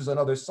home, which was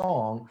another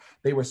song.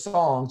 They were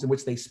songs in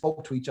which they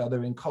spoke to each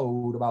other in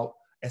code about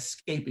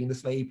escaping the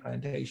slave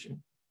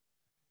plantation.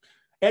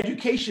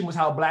 Education was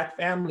how Black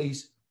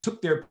families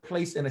took their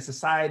place in a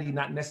society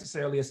not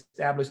necessarily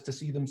established to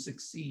see them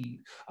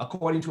succeed.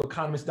 According to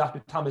economist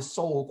Dr. Thomas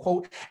Sowell,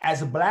 quote,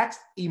 "As Blacks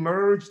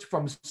emerged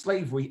from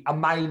slavery, a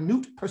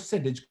minute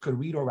percentage could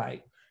read or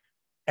write.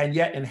 And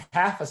yet in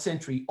half a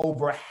century,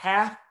 over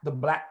half the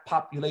Black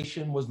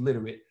population was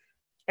literate.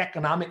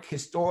 Economic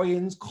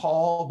historians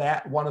call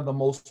that one of the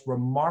most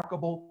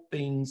remarkable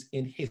things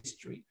in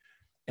history."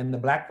 And the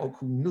Black folk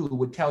who knew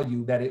would tell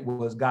you that it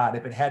was God.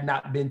 If it had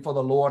not been for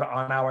the Lord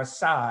on our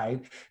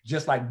side,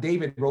 just like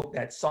David wrote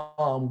that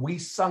psalm, we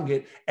sung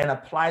it and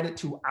applied it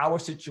to our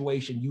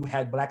situation. You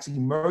had Blacks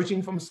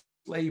emerging from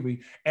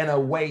slavery in a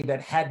way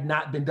that had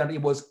not been done.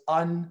 It was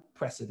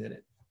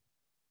unprecedented.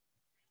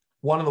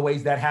 One of the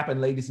ways that happened,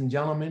 ladies and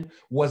gentlemen,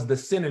 was the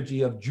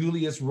synergy of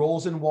Julius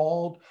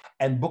Rosenwald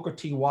and Booker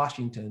T.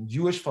 Washington,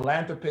 Jewish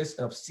philanthropist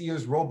of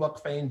Sears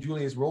Roebuck fame.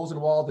 Julius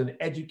Rosenwald, an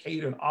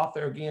educator and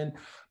author again.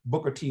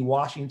 Booker T.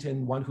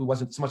 Washington, one who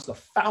wasn't so much the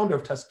founder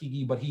of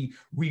Tuskegee, but he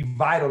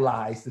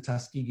revitalized the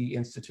Tuskegee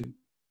Institute.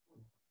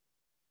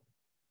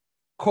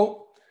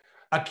 Quote,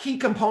 "A key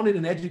component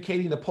in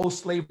educating the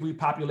post-slavery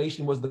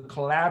population was the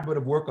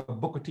collaborative work of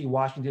Booker T.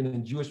 Washington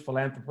and Jewish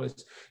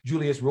philanthropist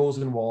Julius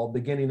Rosenwald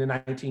beginning in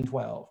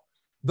 1912.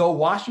 Though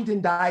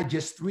Washington died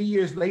just 3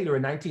 years later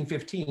in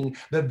 1915,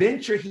 the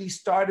venture he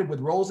started with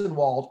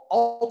Rosenwald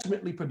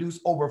ultimately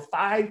produced over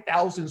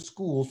 5,000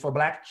 schools for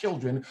Black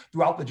children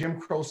throughout the Jim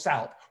Crow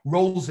South,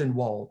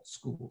 Rosenwald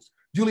schools.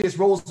 Julius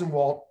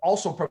Rosenwald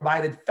also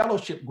provided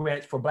fellowship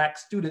grants for Black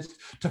students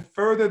to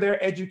further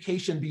their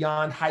education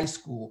beyond high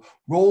school.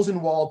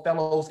 Rosenwald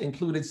fellows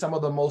included some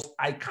of the most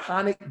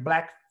iconic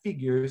Black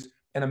figures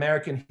in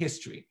American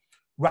history: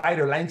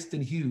 writer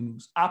Langston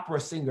Hughes, opera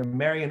singer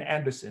Marian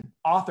Anderson,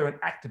 author and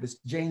activist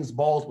James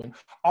Baldwin,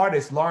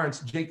 artist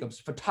Lawrence Jacobs,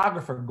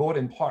 photographer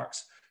Gordon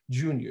Parks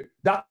Jr.,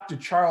 Dr.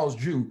 Charles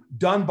Drew,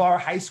 Dunbar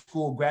High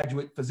School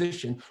graduate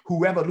physician who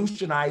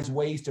revolutionized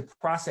ways to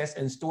process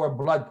and store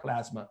blood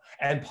plasma,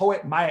 and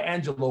poet Maya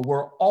Angelou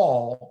were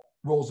all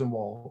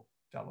Rosenwald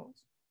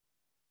fellows.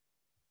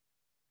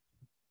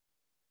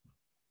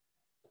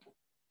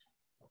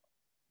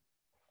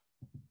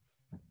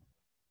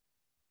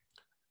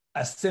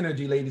 a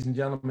synergy, ladies and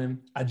gentlemen,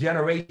 a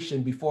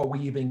generation before we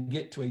even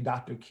get to a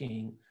Dr.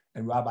 King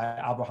and Rabbi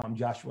Abraham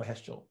Joshua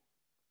Heschel.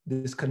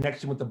 This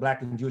connection with the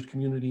Black and Jewish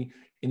community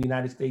in the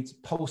United States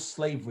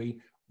post-slavery,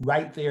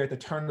 right there at the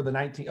turn of the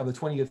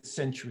 20th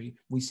century,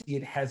 we see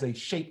it has a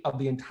shape of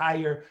the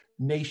entire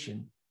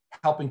nation,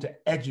 helping to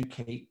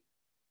educate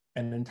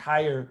an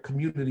entire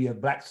community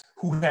of Blacks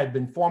who had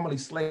been formerly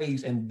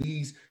slaves, and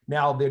these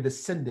now their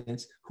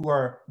descendants who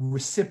are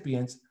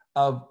recipients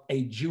of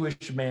a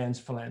Jewish man's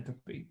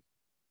philanthropy.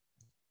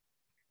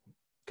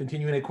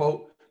 Continuing a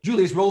quote,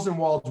 Julius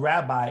Rosenwald's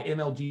rabbi,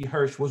 MLG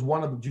Hirsch, was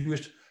one of the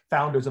Jewish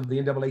founders of the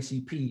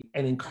NAACP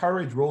and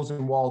encouraged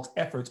Rosenwald's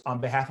efforts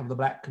on behalf of the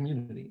Black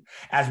community.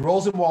 As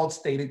Rosenwald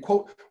stated,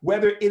 quote,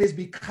 whether it is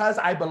because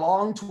I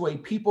belong to a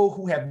people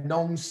who have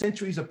known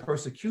centuries of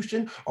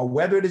persecution, or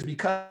whether it is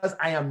because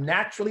I am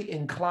naturally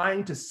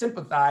inclined to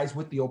sympathize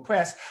with the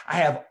oppressed, I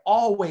have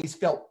always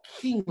felt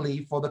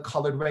keenly for the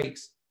colored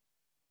race.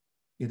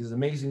 It is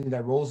amazing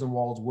that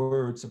Rosenwald's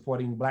words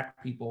supporting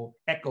Black people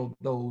echoed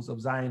those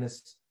of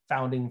Zionist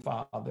founding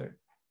father,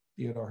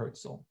 Theodore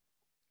Herzl,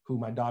 who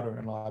my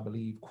daughter-in-law, I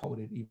believe,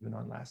 quoted even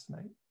on last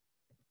night.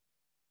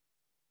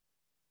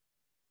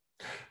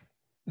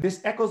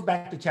 This echoes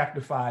back to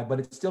chapter 5,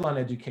 but it's still on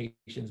education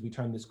as we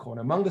turn this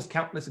corner. Among the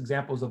countless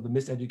examples of the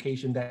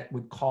miseducation that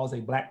would cause a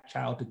Black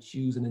child to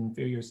choose an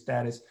inferior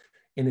status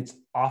in its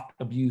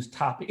oft-abused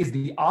topic is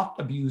the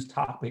oft-abused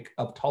topic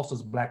of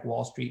Tulsa's Black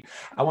Wall Street.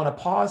 I want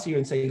to pause here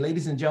and say,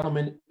 ladies and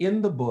gentlemen,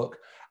 in the book,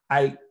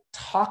 I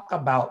talk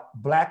about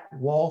Black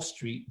Wall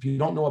Street. If you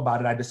don't know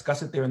about it, I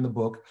discuss it there in the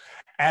book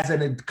as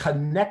a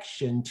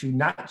connection to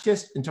not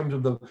just in terms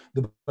of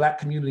the Black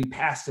community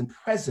past and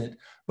present,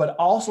 but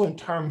also in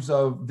terms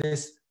of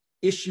this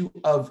issue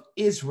of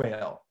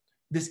Israel,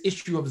 this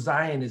issue of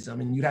Zionism.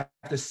 And you have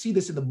to see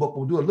this in the book.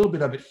 We'll do a little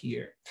bit of it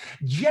here.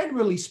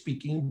 Generally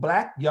speaking,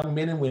 Black young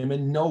men and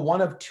women know one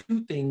of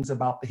two things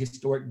about the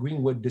historic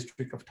Greenwood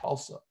district of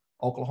Tulsa,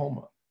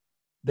 Oklahoma.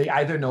 They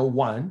either know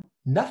one,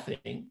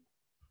 nothing,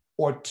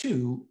 or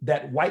two,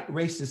 that white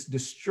racists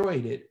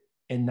destroyed it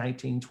in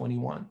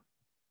 1921.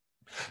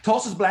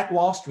 Tulsa's Black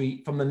Wall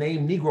Street, from the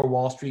name Negro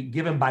Wall Street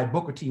given by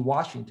Booker T.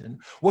 Washington,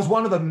 was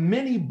one of the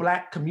many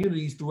Black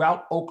communities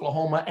throughout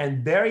Oklahoma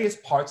and various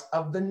parts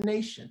of the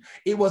nation.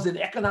 It was an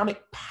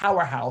economic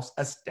powerhouse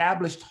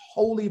established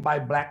wholly by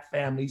Black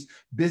families,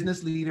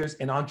 business leaders,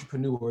 and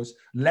entrepreneurs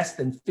less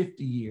than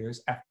 50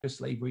 years after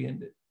slavery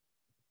ended.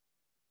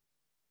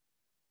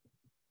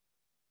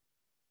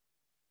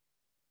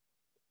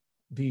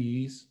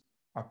 These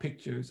are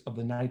pictures of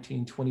the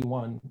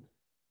 1921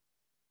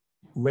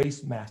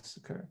 race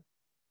massacre.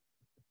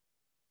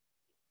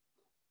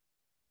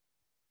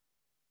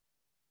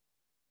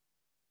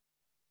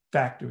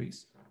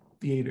 Factories,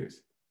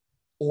 theaters,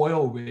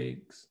 oil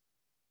rigs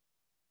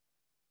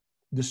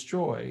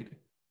destroyed,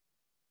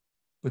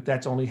 but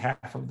that's only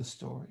half of the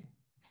story.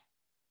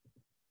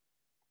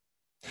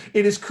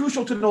 It is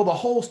crucial to know the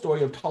whole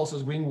story of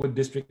Tulsa's Greenwood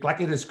district, like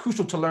it is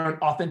crucial to learn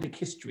authentic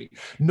history.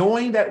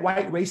 Knowing that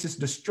white racists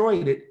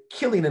destroyed it,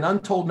 killing an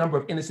untold number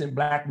of innocent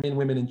Black men,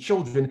 women, and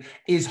children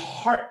is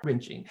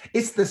heart-wrenching.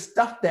 It's the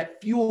stuff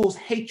that fuels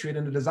hatred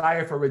and the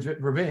desire for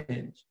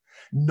revenge.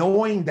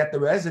 Knowing that the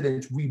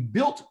residents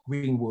rebuilt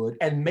Greenwood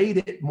and made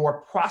it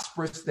more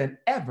prosperous than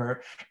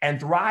ever and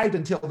thrived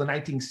until the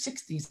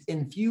 1960s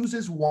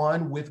infuses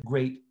one with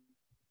great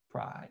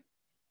pride.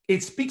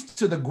 It speaks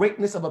to the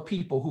greatness of a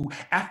people who,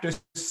 after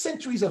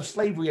centuries of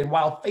slavery and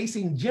while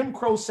facing Jim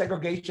Crow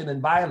segregation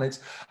and violence,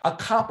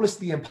 accomplished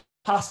the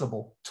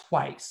impossible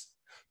twice.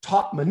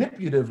 Taught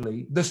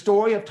manipulatively, the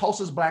story of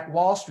Tulsa's Black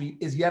Wall Street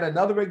is yet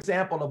another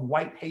example of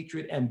white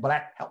hatred and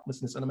Black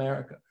helplessness in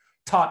America.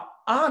 Taught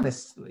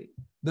honestly,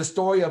 the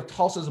story of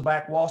Tulsa's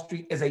Black Wall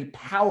Street is a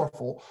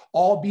powerful,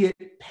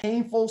 albeit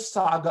painful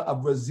saga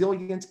of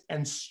resilience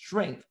and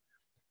strength.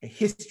 A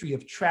history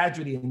of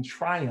tragedy and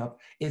triumph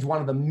is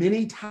one of the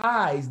many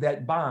ties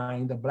that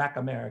bind the Black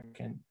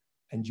American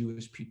and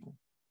Jewish people.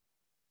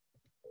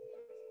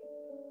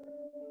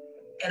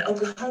 And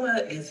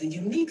Oklahoma is a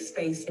unique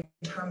space in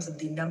terms of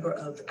the number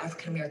of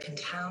African-American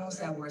towns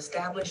that were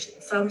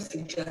established. Some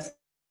suggest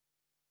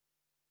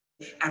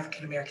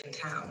African-American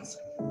towns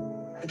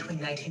between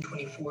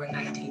 1924 and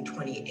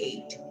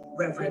 1928.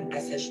 Reverend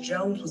S.S.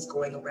 Jones was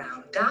going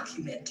around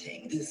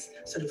documenting this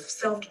sort of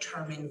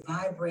self-determined,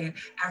 vibrant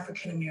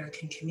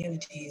African-American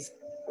communities.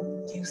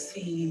 You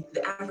see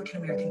the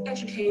African-American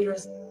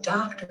educators,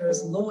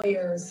 doctors,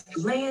 lawyers,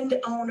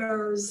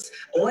 landowners,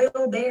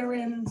 oil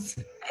barons.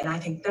 And I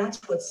think that's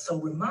what's so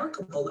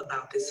remarkable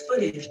about this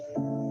footage,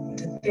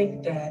 to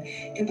think that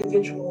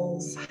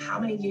individuals, how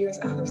many years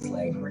out of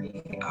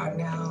slavery, are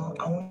now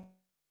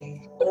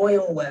owning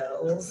oil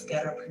wells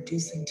that are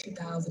producing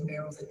 2,000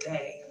 barrels a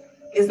day.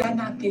 Is that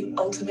not the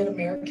ultimate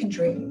American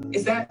dream?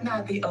 Is that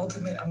not the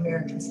ultimate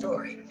American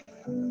story?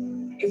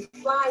 It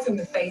flies in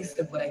the face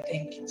of what I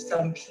think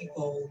some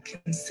people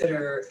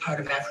consider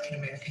part of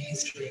African-American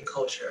history and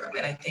culture.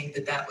 And I think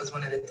that that was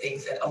one of the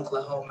things that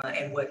Oklahoma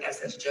and what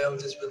S.S.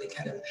 Jones is really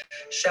kind of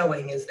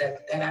showing is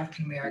that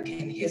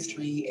African-American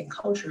history and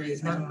culture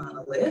is not a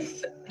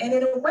monolith. And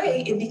in a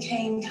way, it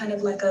became kind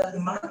of like a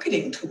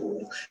marketing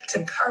tool to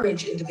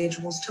encourage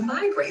individuals to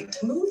migrate,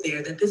 to move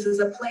there, that this is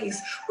a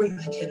place where you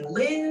can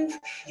live,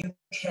 you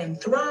can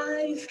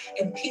thrive,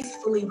 and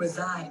peacefully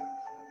reside.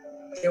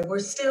 There were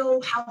still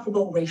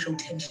palpable racial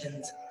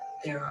tensions.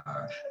 There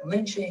are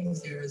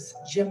lynchings, there's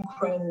Jim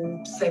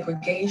Crow,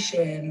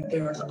 segregation,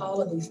 there's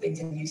all of these things,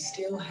 and you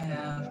still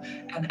have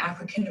an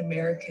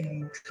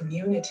African-American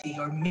community,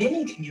 or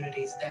many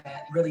communities,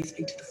 that really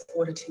speak to the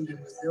fortitude and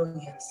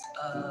resilience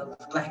of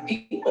Black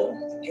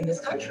people in this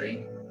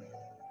country.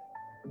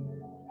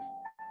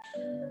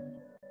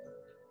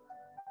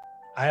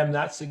 I am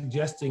not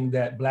suggesting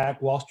that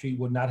Black Wall Street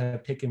would not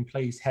have taken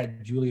place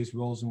had Julius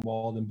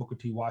Rosenwald and Booker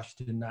T.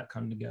 Washington not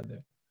come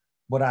together.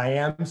 But I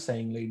am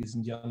saying, ladies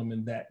and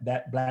gentlemen,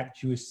 that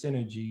Black-Jewish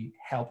synergy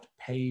helped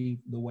pave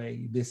the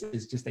way. This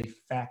is just a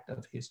fact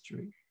of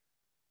history.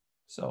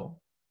 So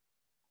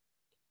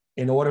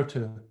in order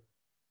to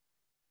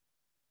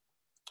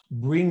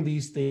bring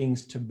these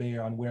things to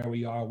bear on where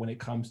we are when it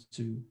comes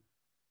to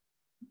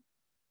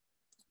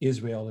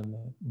Israel and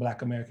the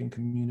Black American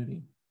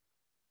community,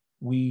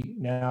 we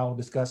now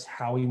discuss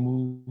how we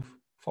move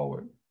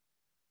forward.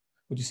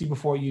 What you see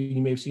before you, you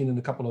may have seen in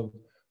a couple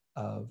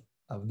of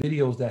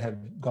videos that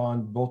have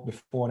gone both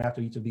before and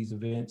after each of these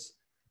events,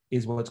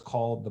 is what's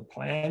called the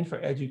Plan for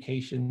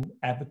Education,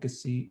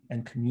 Advocacy,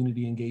 and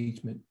Community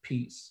Engagement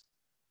piece.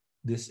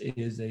 This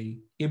is a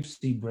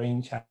IPSI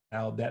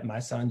brainchild that my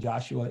son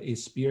Joshua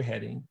is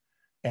spearheading.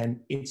 And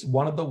it's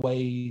one of the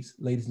ways,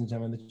 ladies and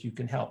gentlemen, that you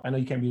can help. I know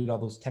you can't read all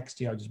those texts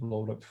here, I'll just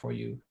blow it up for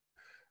you.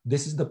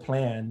 This is the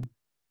plan,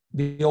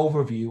 the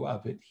overview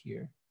of it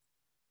here.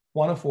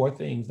 One of four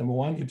things. Number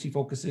one, IPSI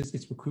focuses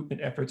its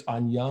recruitment efforts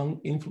on young,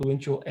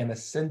 influential, and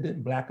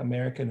ascendant Black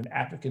American and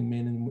African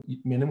men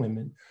and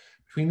women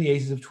between the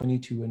ages of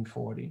 22 and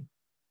 40.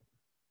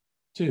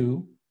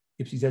 Two,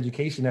 IPSI's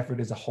education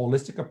effort is a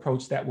holistic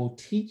approach that will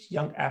teach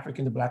young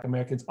African and Black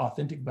Americans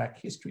authentic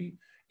Black history,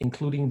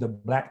 including the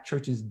Black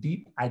church's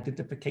deep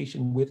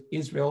identification with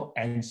Israel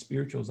and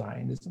spiritual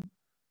Zionism.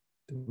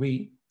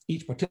 Three,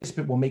 each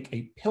participant will make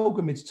a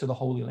pilgrimage to the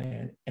Holy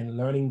Land and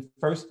learning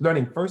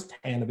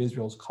firsthand of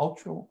Israel's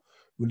cultural,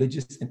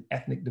 religious, and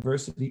ethnic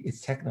diversity, its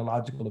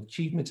technological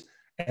achievements,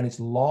 and its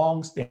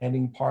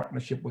long-standing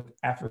partnership with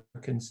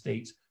African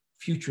states.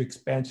 Future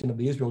expansion of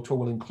the Israel tour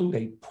will include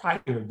a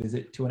prior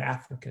visit to an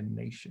African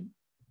nation.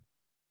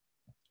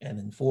 And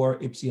then four,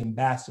 IPSI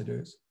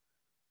ambassadors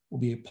will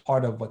be a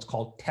part of what's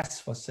called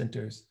TESFA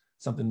centers,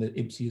 something that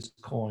IPSI has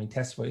coined.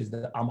 TESFA is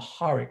the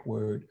Amharic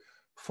word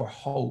for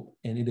hope,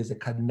 and it is a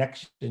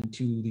connection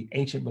to the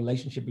ancient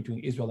relationship between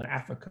Israel and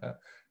Africa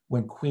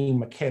when Queen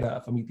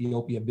Makeda from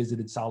Ethiopia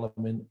visited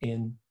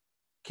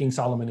King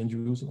Solomon in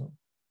Jerusalem.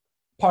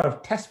 Part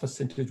of TESFA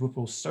centers, which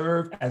will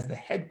serve as the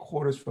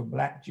headquarters for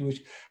Black Jewish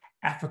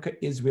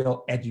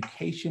Africa-Israel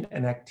education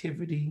and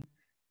activity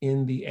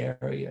in the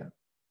area.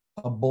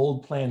 A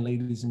bold plan,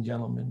 ladies and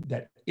gentlemen,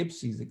 that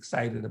IPSI is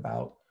excited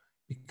about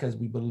because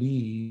we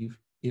believe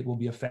it will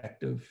be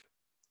effective.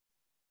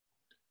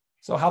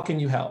 So how can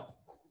you help?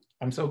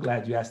 I'm so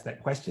glad you asked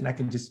that question. I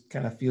can just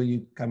kind of feel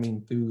you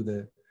coming through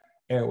the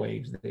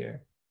airwaves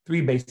there.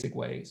 Three basic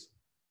ways.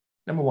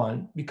 Number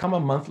one, become a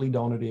monthly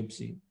donor to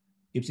IPSI.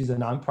 IPSI is a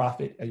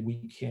nonprofit.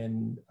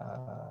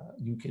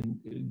 You can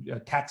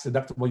tax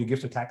deductible, your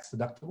gifts are tax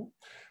deductible.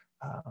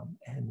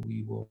 And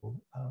we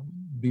will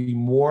be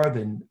more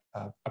than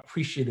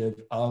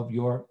appreciative of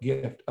your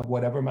gift of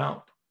whatever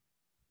amount.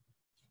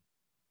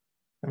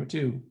 Number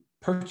two,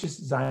 purchase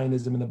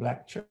Zionism in the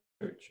Black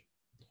church.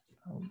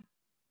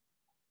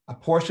 A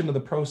portion of the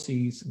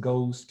proceeds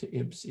goes to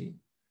IPSI.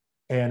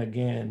 And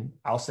again,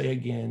 I'll say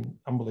again,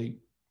 humbly,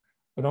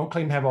 but don't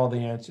claim to have all the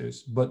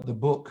answers, but the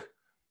book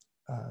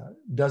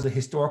does a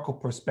historical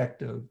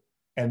perspective,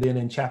 and then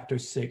in chapter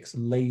 6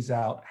 lays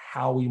out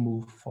how we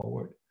move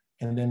forward.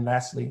 And then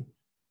lastly,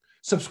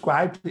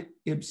 subscribe to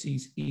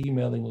IPSI's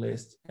emailing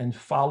list and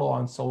follow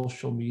on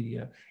social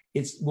media.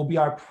 It will be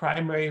our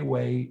primary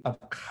way of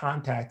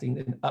contacting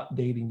and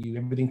updating you,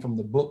 everything from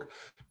the book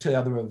to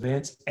other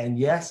events. And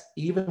yes,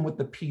 even with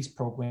the Peace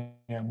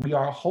Program, we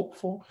are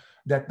hopeful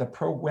that the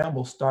program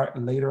will start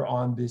later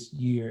on this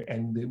year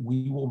and that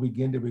we will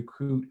begin to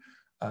recruit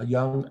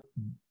young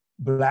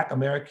Black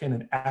American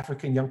and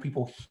African young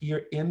people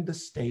here in the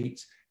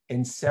States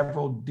in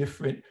several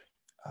different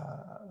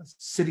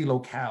city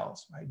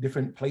locales, right?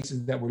 Different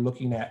places that we're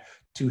looking at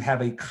to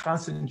have a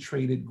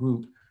concentrated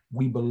group.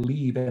 We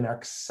believe and are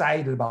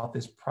excited about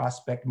this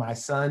prospect. My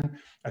son,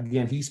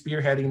 again, he's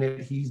spearheading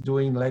it. He's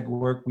doing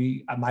legwork.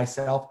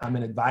 Myself, I'm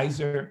an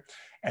advisor,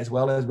 as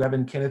well as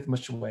Reverend Kenneth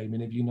Mashwe.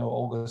 Many of you know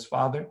Olga's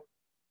father.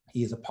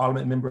 He is a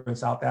parliament member in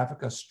South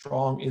Africa,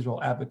 strong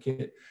Israel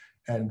advocate.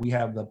 And we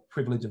have the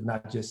privilege of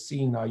not just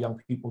seeing our young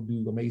people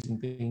do amazing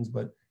things,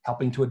 but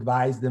helping to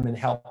advise them and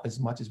help as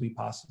much as we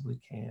possibly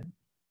can.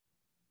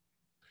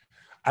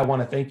 I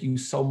want to thank you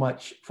so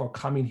much for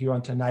coming here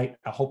on tonight.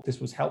 I hope this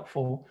was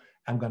helpful.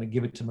 I'm going to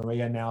give it to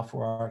Maria now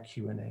for our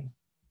Q&A.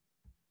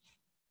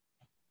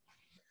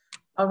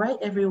 All right,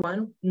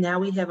 everyone. Now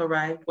we have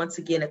arrived once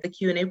again at the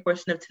Q&A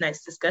portion of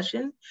tonight's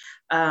discussion.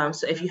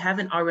 So if you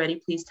haven't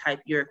already, please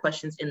type your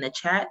questions in the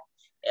chat,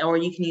 or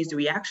you can use the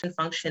reaction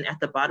function at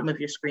the bottom of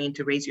your screen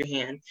to raise your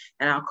hand,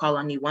 and I'll call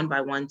on you one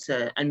by one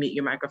to unmute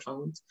your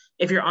microphones.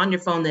 If you're on your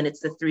phone, then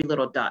it's the 3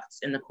 little dots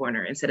in the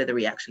corner instead of the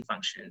reaction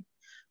function.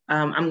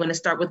 I'm going to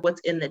start with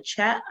what's in the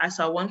chat. I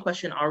saw one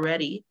question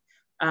already.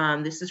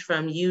 This is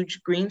from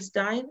Huge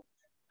Greenstein,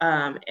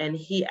 and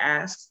he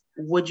asks,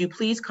 would you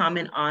please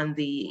comment on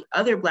the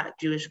other Black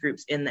Jewish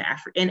groups in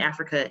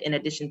Africa in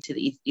addition to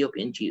the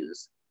Ethiopian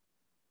Jews?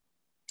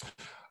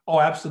 Oh,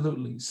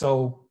 absolutely.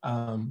 So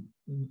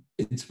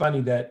it's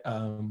funny that,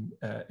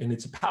 and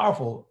it's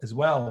powerful as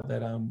well,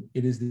 that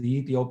it is the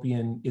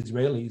Ethiopian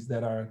Israelis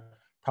that are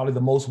probably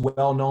the most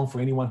well-known for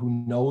anyone who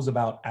knows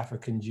about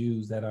African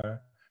Jews that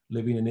are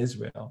living in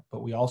Israel.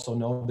 But we also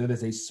know that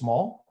there's a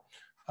small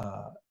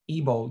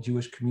Igbo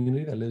Jewish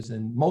community that lives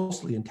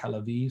mostly in Tel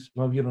Aviv.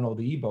 Some of you don't know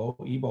the Igbo.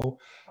 Igbo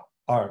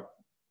are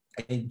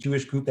a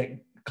Jewish group that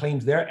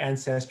claims their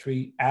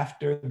ancestry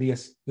after the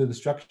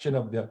destruction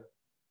of the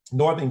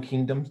Northern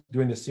Kingdom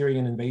during the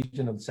Syrian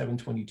invasion of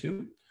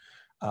 722.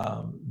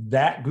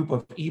 That group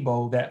of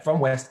Igbo that from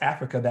West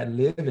Africa that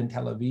live in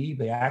Tel Aviv,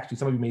 they actually,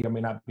 some of you may or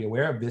may not be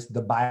aware of this,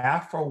 the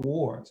Biafra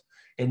Wars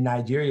in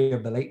Nigeria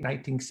of the late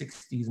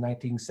 1960s,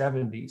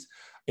 1970s,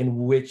 in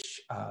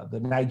which the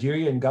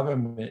Nigerian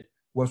government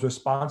was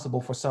responsible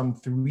for some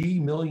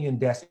 3 million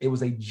deaths. It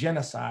was a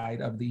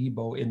genocide of the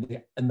Igbo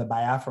in the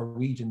Biafra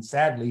region.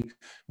 Sadly,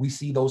 we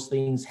see those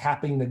things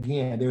happening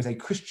again. There's a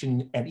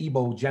Christian and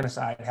Igbo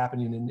genocide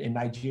happening in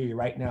Nigeria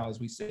right now as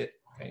we sit.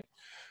 Okay,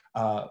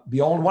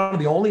 one of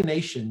the only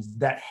nations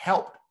that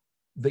helped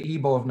the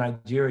Igbo of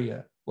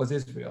Nigeria was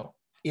Israel.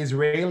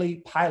 Israeli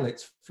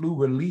pilots flew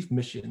relief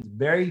missions,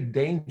 very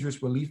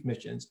dangerous relief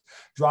missions,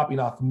 dropping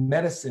off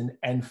medicine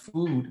and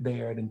food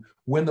there. And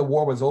when the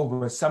war was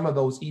over, some of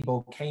those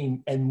Igbo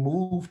came and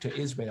moved to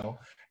Israel,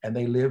 and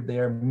they live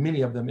there,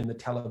 many of them in the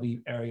Tel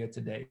Aviv area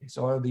today.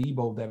 So are the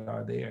Igbo that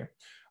are there.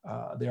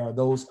 There are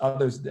those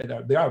others that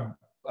are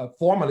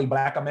formerly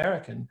Black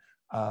American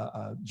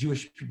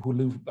Jewish people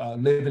who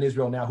live in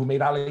Israel now, who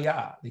made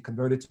Aliyah. They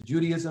converted to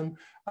Judaism.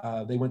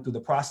 They went through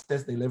the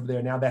process. They live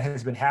there now. That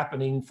has been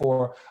happening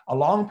for a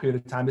long period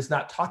of time. It's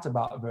not talked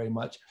about very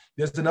much.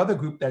 There's another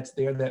group that's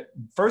there that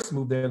first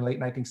moved there in the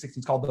late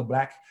 1960s called the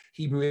Black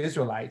Hebrew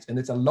Israelites. And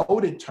it's a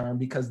loaded term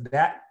because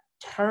that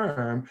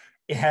term,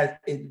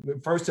 it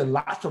refers to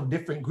lots of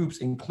different groups,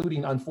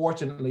 including,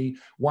 unfortunately,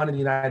 one in the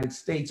United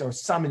States or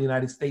some in the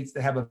United States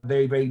that have a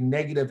very, very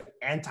negative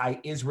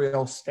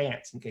anti-Israel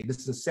stance. Okay, this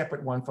is a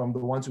separate one from the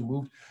ones who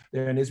moved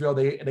there in Israel.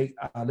 They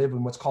live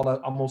in what's called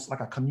almost like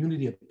a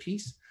community of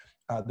peace.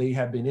 They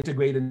have been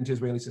integrated into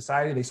Israeli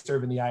society. They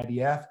serve in the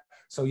IDF.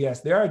 So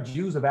yes, there are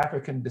Jews of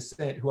African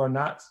descent who are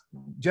not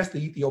just the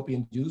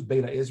Ethiopian Jews,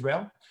 Beta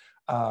Israel,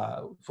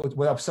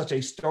 of such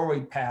a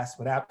storied past,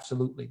 but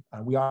absolutely,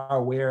 we are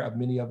aware of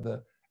many of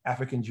the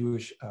African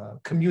Jewish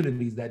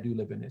communities that do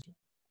live in Israel.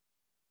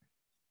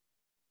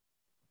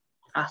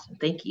 Awesome,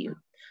 thank you.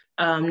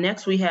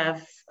 Next, we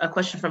have a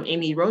question from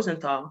Amy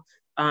Rosenthal,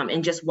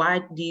 and just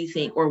why do you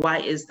think, or why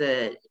is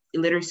the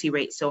illiteracy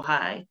rate so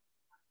high?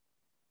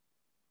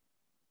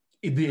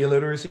 The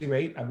illiteracy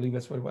rate, I believe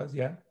that's what it was,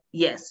 yeah?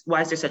 Yes,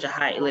 why is there such a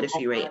high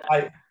illiteracy rate?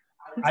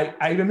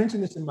 I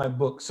mentioned this in my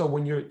book. So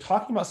when you're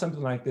talking about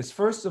something like this,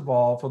 first of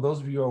all, for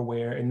those of you who are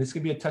aware, and this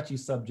could be a touchy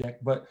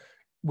subject, but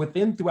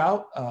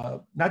throughout,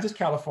 not just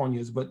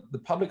California's, but the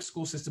public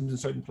school systems in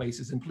certain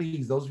places, and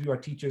please, those of you who are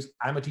teachers,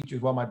 I'm a teacher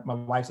as well, my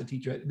wife's a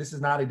teacher, this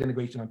is not a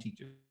denigration on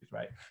teachers,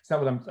 right? It's not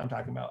what I'm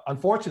talking about.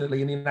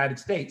 Unfortunately, in the United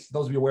States,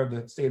 those of you aware of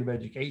the state of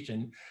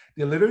education,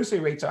 the literacy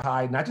rates are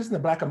high, not just in the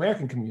Black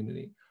American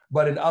community,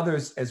 but in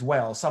others as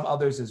well, some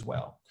others as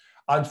well.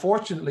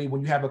 Unfortunately,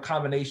 when you have a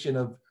combination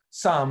of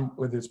some,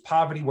 whether it's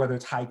poverty, whether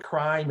it's high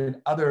crime and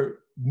other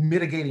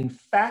mitigating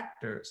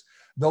factors,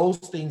 those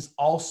things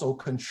also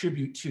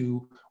contribute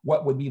to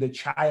what would be the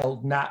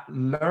child not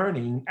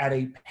learning at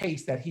a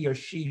pace that he or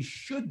she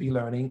should be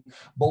learning,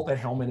 both at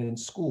home and in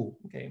school,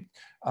 okay?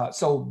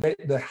 So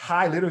the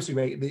high literacy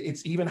rate,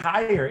 it's even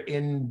higher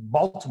in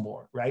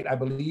Baltimore, right? I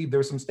believe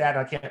there's some stat,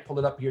 I can't pull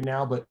it up here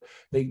now, but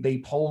they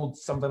polled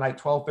something like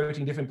 12,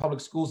 13 different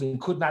public schools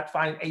and could not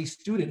find a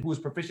student who was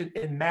proficient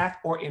in math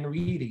or in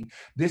reading.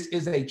 This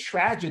is a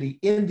tragedy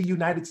in the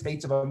United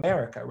States of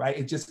America, right?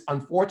 It just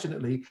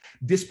unfortunately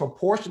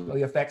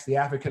disproportionately affects the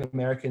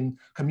African-American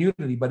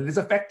community, but it is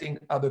affecting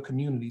other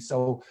communities.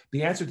 So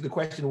the answer to the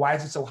question, why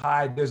is it so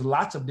high? There's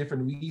lots of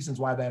different reasons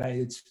why that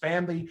is. It's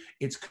family,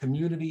 it's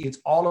community, it's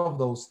all of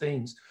those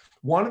things.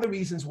 One of the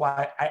reasons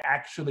why I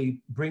actually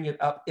bring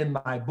it up in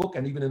my book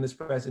and even in this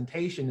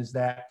presentation is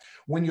that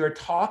when you're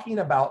talking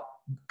about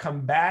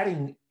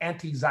combating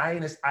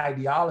anti-Zionist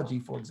ideology,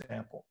 for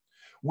example,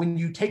 when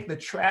you take the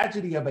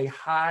tragedy of a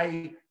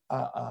high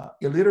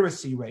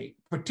illiteracy rate,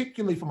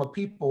 particularly from a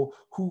people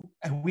who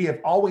we have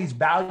always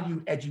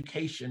valued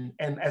education.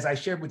 And as I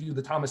shared with you,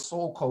 the Thomas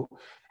Sowell quote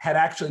had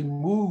actually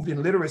moved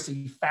in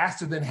literacy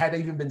faster than had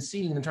even been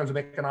seen in terms of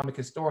economic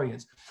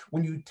historians.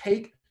 When you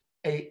take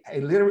a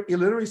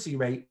illiteracy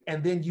rate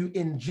and then you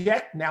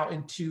inject now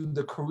into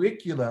the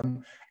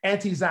curriculum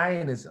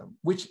anti-Zionism,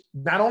 which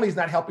not only is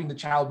not helping the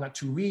child not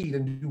to read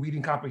and do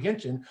reading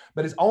comprehension,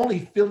 but is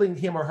only filling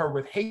him or her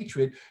with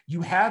hatred,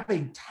 you have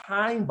a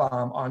time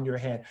bomb on your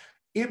hand.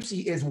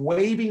 IPSI is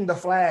waving the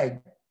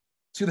flag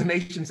to the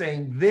nation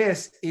saying,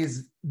 this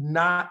is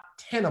not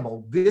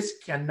tenable, this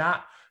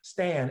cannot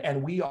stand.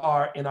 And we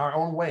are in our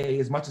own way,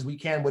 as much as we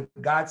can with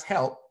God's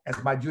help,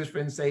 as my Jewish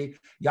friends say,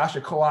 Yasha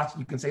Koach,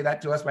 you can say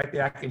that to us right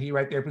there, I can hear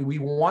right there. We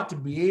want to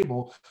be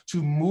able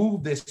to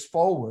move this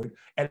forward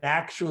and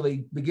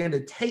actually begin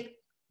to take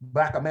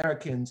Black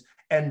Americans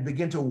and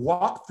begin to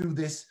walk through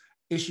this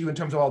issue in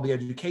terms of all the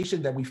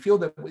education that we feel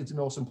that it's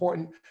most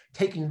important,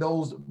 taking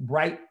those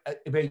bright,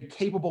 very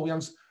capable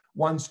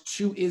ones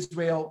to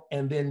Israel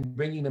and then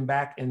bringing them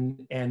back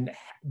and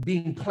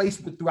being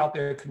placed throughout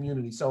their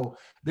community. So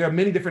there are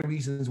many different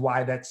reasons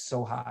why that's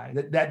so high.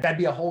 That'd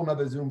be a whole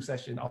nother Zoom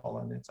session all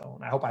on its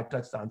own. I hope I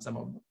touched on some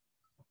of them.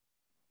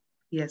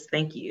 Yes,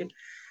 thank you.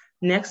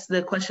 Next,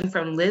 the question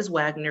from Liz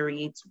Wagner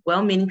reads,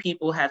 well-meaning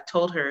people have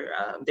told her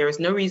there is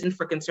no reason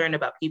for concern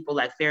about people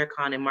like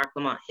Farrakhan and Mark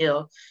Lamont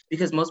Hill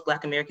because most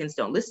Black Americans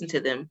don't listen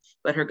to them,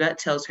 but her gut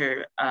tells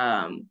her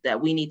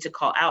that we need to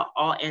call out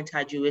all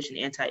anti-Jewish and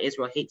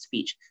anti-Israel hate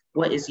speech.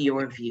 What is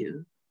your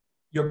view?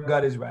 Your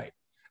gut is right.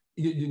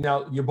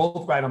 Now, you're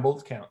both right on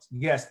both counts.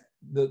 Yes,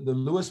 the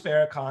Louis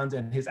Farrakhan's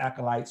and his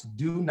acolytes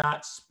do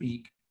not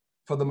speak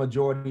for the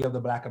majority of the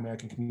Black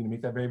American community.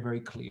 Make that very,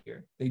 very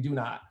clear. They do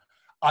not.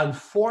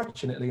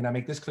 Unfortunately, and I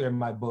make this clear in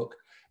my book,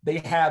 they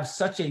have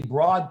such a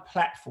broad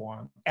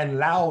platform and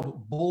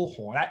loud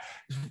bullhorn.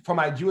 For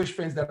my Jewish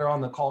friends that are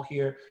on the call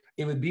here,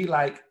 it would be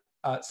like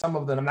some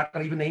of them, I'm not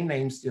going to even name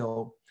names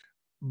still,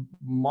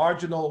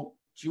 marginal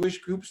Jewish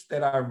groups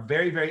that are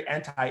very, very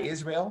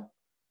anti-Israel.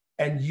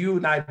 And you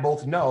and I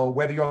both know,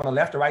 whether you're on the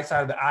left or right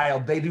side of the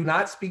aisle, they do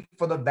not speak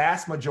for the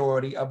vast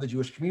majority of the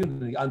Jewish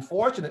community.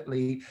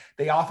 Unfortunately,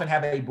 they often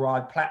have a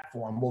broad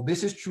platform. Well,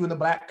 this is true in the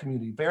Black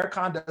community.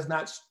 Farrakhan does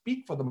not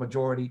speak for the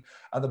majority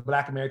of the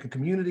Black American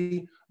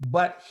community,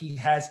 but he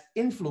has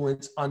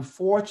influence,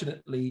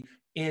 unfortunately,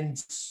 in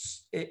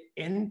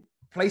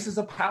places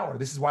of power.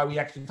 This is why we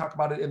actually talk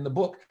about it in the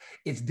book.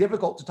 It's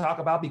difficult to talk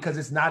about because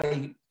it's not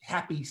a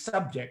happy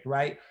subject,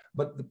 right?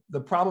 But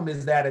the problem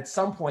is that at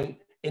some point,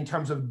 in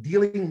terms of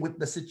dealing with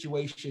the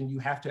situation, you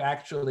have to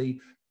actually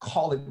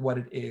call it what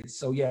it is.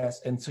 So yes,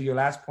 and to your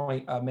last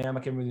point, ma'am, I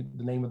can't remember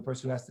the name of the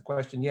person who asked the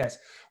question. Yes,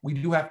 we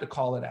do have to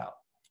call it out.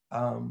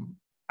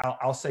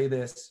 I'll say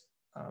this,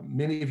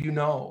 many of you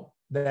know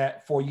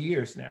that for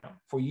years now,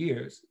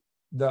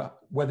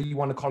 whether you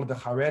want to call it the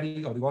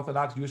Haredi or the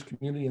Orthodox Jewish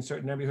community in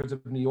certain neighborhoods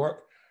of New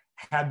York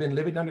have been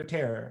living under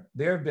terror.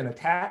 There have been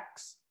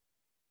attacks,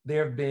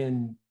 there have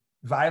been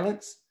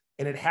violence,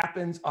 and it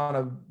happens on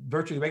a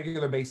virtually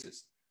regular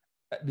basis.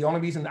 The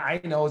only reason I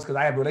know is because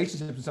I have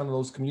relationships with some of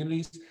those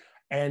communities,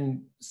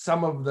 and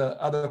some of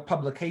the other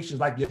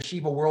publications like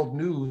Yeshiva World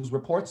News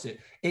reports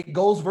it. It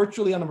goes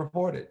virtually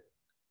unreported.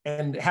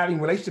 And having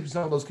relationships with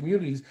some of those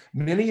communities,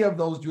 many of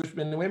those Jewish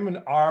men and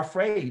women are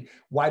afraid.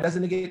 Why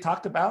doesn't it get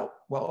talked about?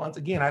 Well, once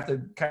again, I have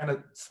to kind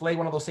of slay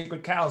one of those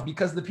sacred cows,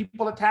 because the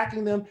people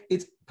attacking them,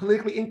 it's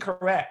politically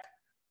incorrect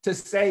to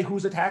say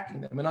who's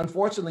attacking them. And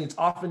unfortunately, it's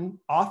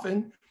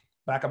often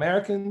Black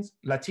Americans,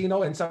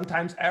 Latino, and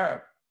sometimes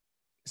Arab.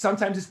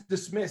 Sometimes it's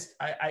dismissed.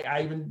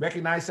 I even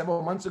recognized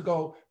several months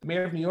ago, the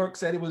mayor of New York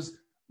said it was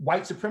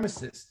white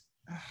supremacists.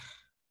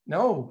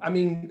 No, I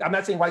mean, I'm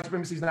not saying white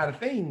supremacy is not a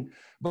thing,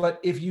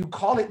 but if you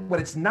call it what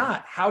it's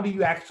not, how do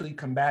you actually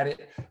combat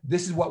it?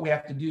 This is what we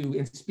have to do.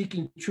 In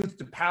speaking truth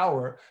to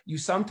power, you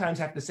sometimes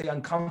have to say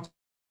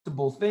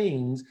uncomfortable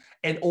things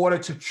in order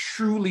to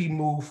truly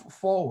move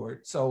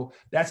forward. So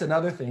that's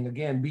another thing,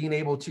 again, being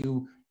able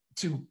to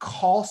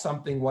call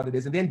something what it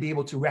is and then be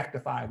able to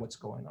rectify what's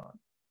going on.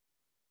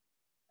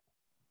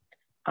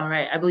 All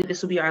right, I believe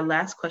this will be our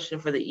last question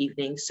for the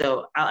evening.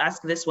 So I'll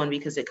ask this one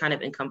because it kind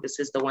of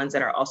encompasses the ones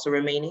that are also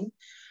remaining.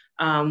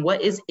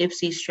 What is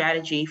IPSI's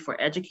strategy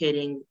for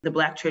educating the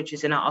Black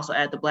churches, and I'll also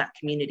add the Black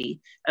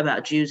community,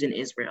 about Jews in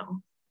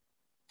Israel?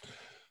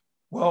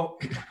 Well,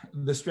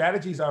 the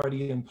strategy is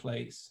already in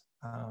place.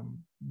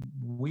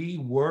 We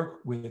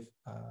work with,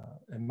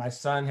 and my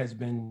son has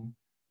been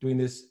doing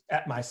this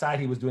at my side.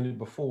 He was doing it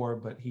before,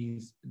 but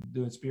he's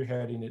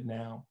spearheading it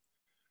now.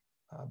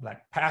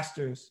 Black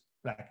pastors,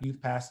 Black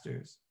youth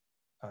pastors,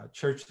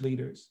 church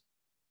leaders,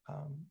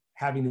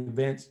 having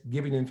events,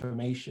 giving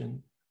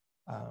information.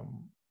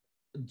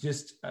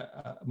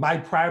 My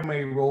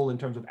primary role in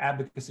terms of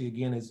advocacy,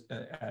 again, is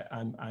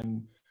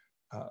I'm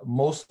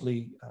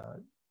mostly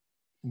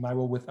my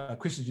role with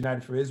Christians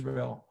United for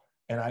Israel,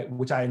 and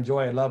which I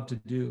enjoy, I love to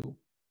do.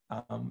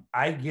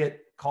 I get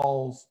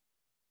calls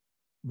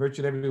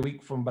virtually every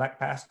week from Black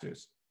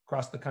pastors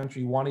across the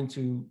country wanting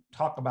to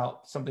talk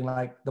about something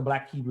like the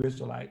Black Hebrew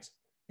Israelites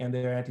and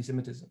their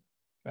anti-Semitism,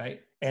 right?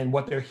 And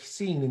what they're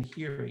seeing and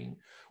hearing,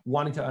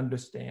 wanting to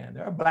understand.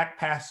 There are Black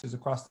pastors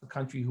across the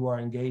country who are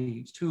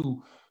engaged,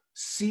 who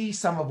see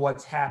some of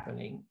what's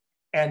happening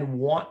and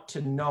want to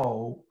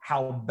know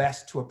how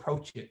best to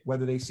approach it,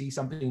 whether they see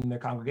something in their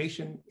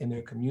congregation, in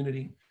their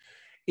community.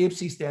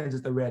 IPSI stands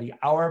at the ready.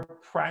 Our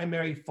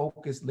primary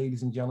focus,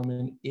 ladies and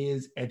gentlemen,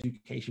 is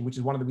education, which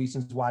is one of the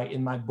reasons why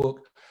in my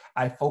book,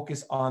 I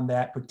focus on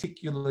that,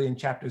 particularly in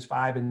chapters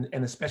 5 and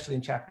especially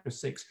in chapter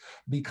 6,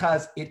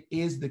 because it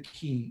is the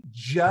key,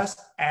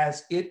 just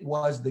as it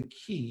was the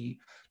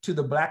key to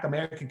the Black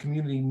American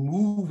community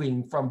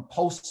moving from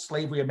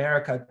post-slavery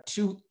America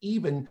to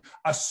even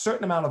a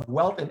certain amount of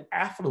wealth and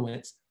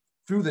affluence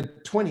through the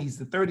 20s,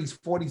 the 30s,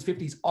 40s,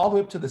 50s, all the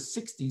way up to the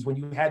 60s, when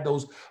you had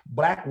those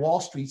Black Wall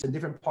Streets in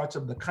different parts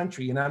of the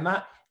country. And I'm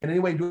not in any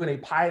way doing a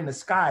pie in the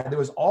sky. There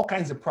was all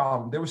kinds of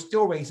problems. There was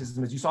still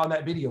racism, as you saw in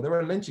that video. There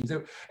were lynchings.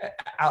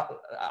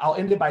 I'll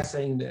end it by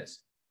saying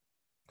this.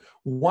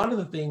 One of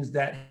the things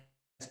that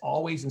has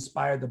always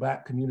inspired the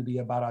Black community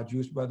about our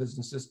Jewish brothers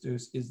and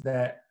sisters is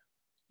that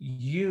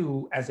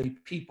you as a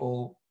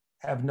people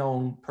have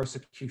known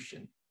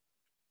persecution.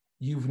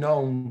 You've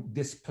known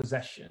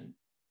dispossession,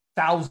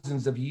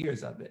 thousands of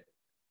years of it.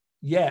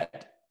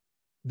 Yet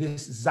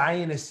this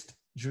Zionist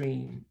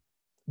dream,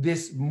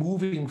 this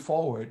moving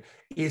forward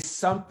is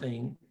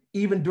something,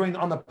 even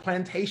on the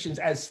plantations,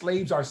 as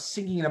slaves are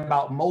singing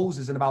about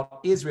Moses and about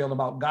Israel and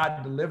about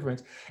God's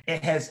deliverance,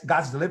 it has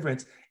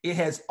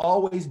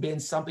always been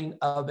something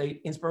of an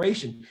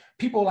inspiration.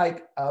 People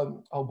like,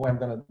 oh boy,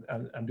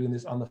 I'm doing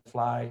this on the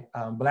fly.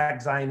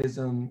 Black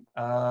Zionism,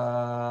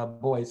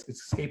 boy, it's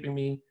escaping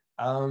me.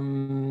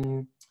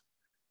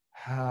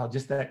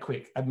 Just that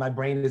quick. My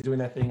brain is doing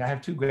that thing. I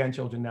have 2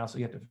 grandchildren now, so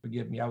you have to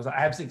forgive me. I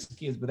have 6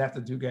 kids, but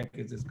after 2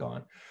 grandkids, it's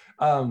gone.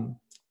 I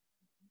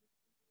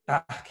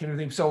can't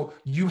think. So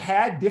you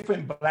had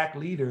different Black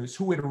leaders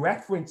who would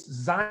reference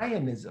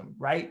Zionism,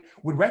 right?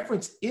 Would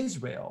reference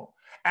Israel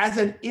as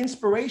an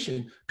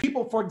inspiration.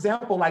 People, for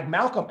example, like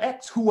Malcolm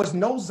X, who was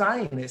no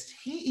Zionist,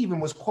 he even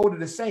was quoted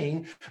as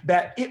saying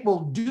that it will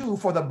do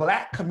for the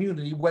Black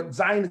community what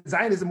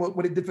Zionism,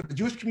 what it did for the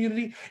Jewish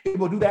community, it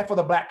will do that for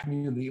the Black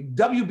community.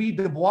 W.B.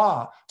 Du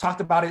Bois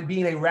talked about it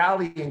being a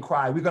rallying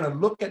cry. We're going to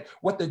look at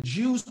what the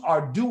Jews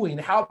are doing,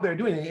 how they're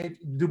doing it.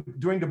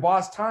 During Du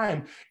Bois'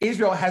 time,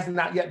 Israel has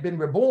not yet been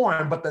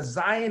reborn, but the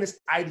Zionist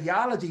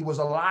ideology was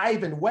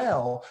alive and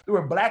well. There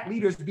were Black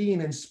leaders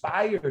being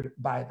inspired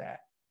by that.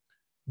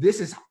 This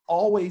has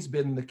always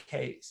been the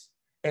case,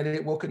 and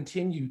it will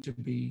continue to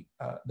be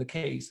the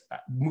case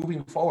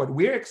moving forward.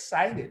 We're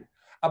excited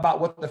about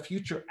what the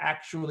future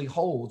actually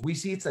holds. We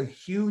see it's a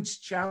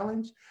huge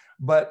challenge,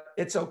 but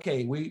it's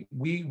okay.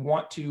 We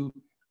want to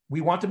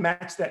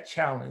match that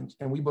challenge,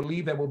 and we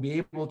believe that we'll be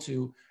able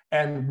to.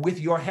 And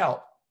with your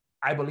help,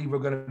 I believe we're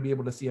going to be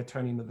able to see a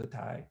turning of the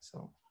tide.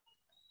 So,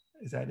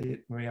 is that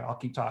it, Maria? I'll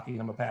keep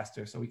talking. I'm a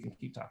pastor, so we can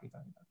keep talking.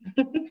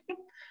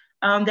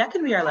 That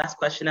can be our last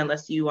question,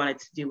 unless you wanted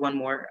to do one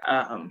more.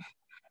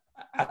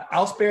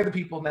 I'll spare the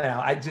people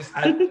now. I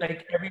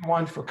thank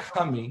everyone for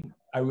coming.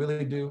 I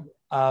really do.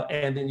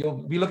 And then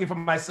you'll be looking for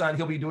my son.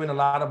 He'll be doing a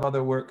lot of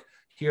other work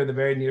here in the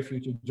very near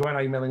future. Join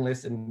our emailing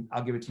list, and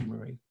I'll give it to you,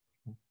 Marie.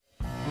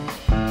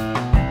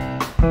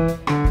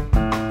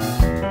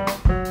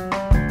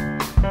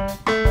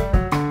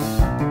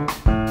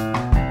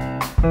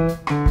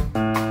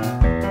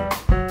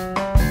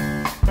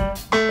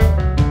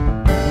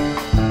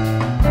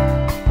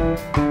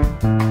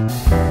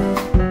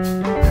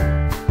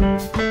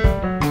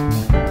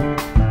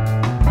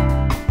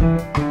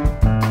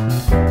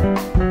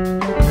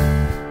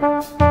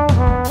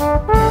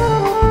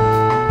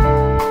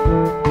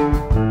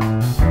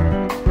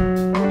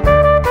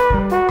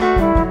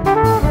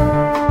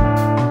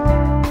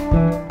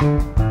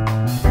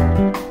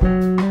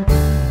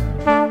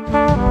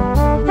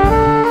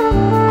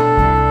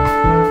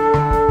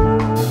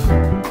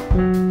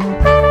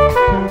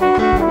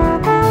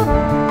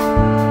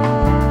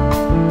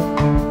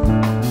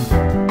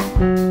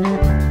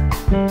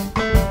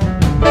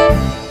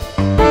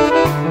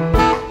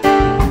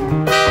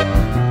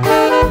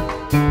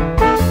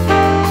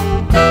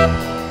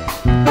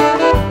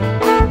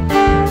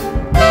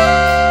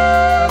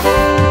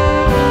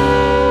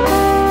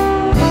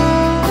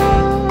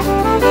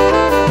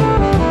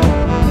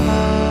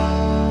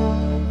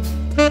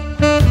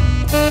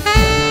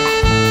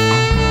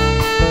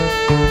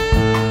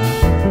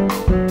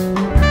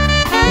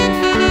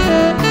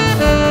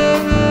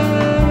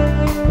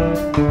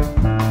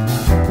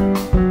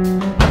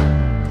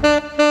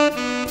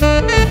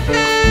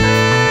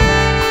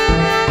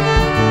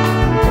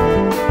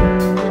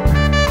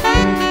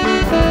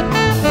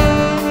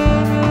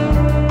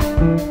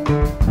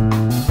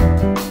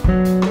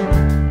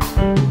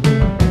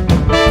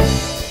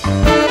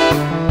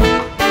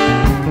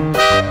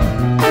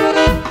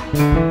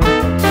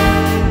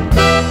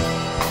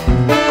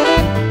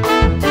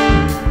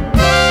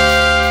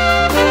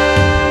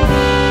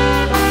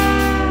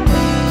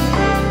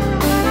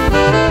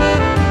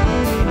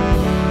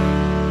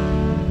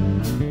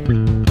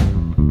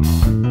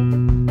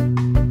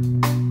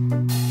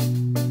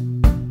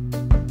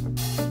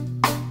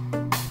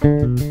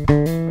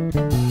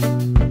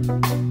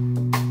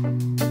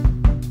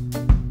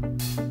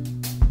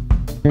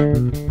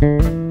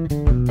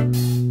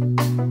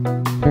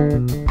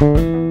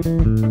 you.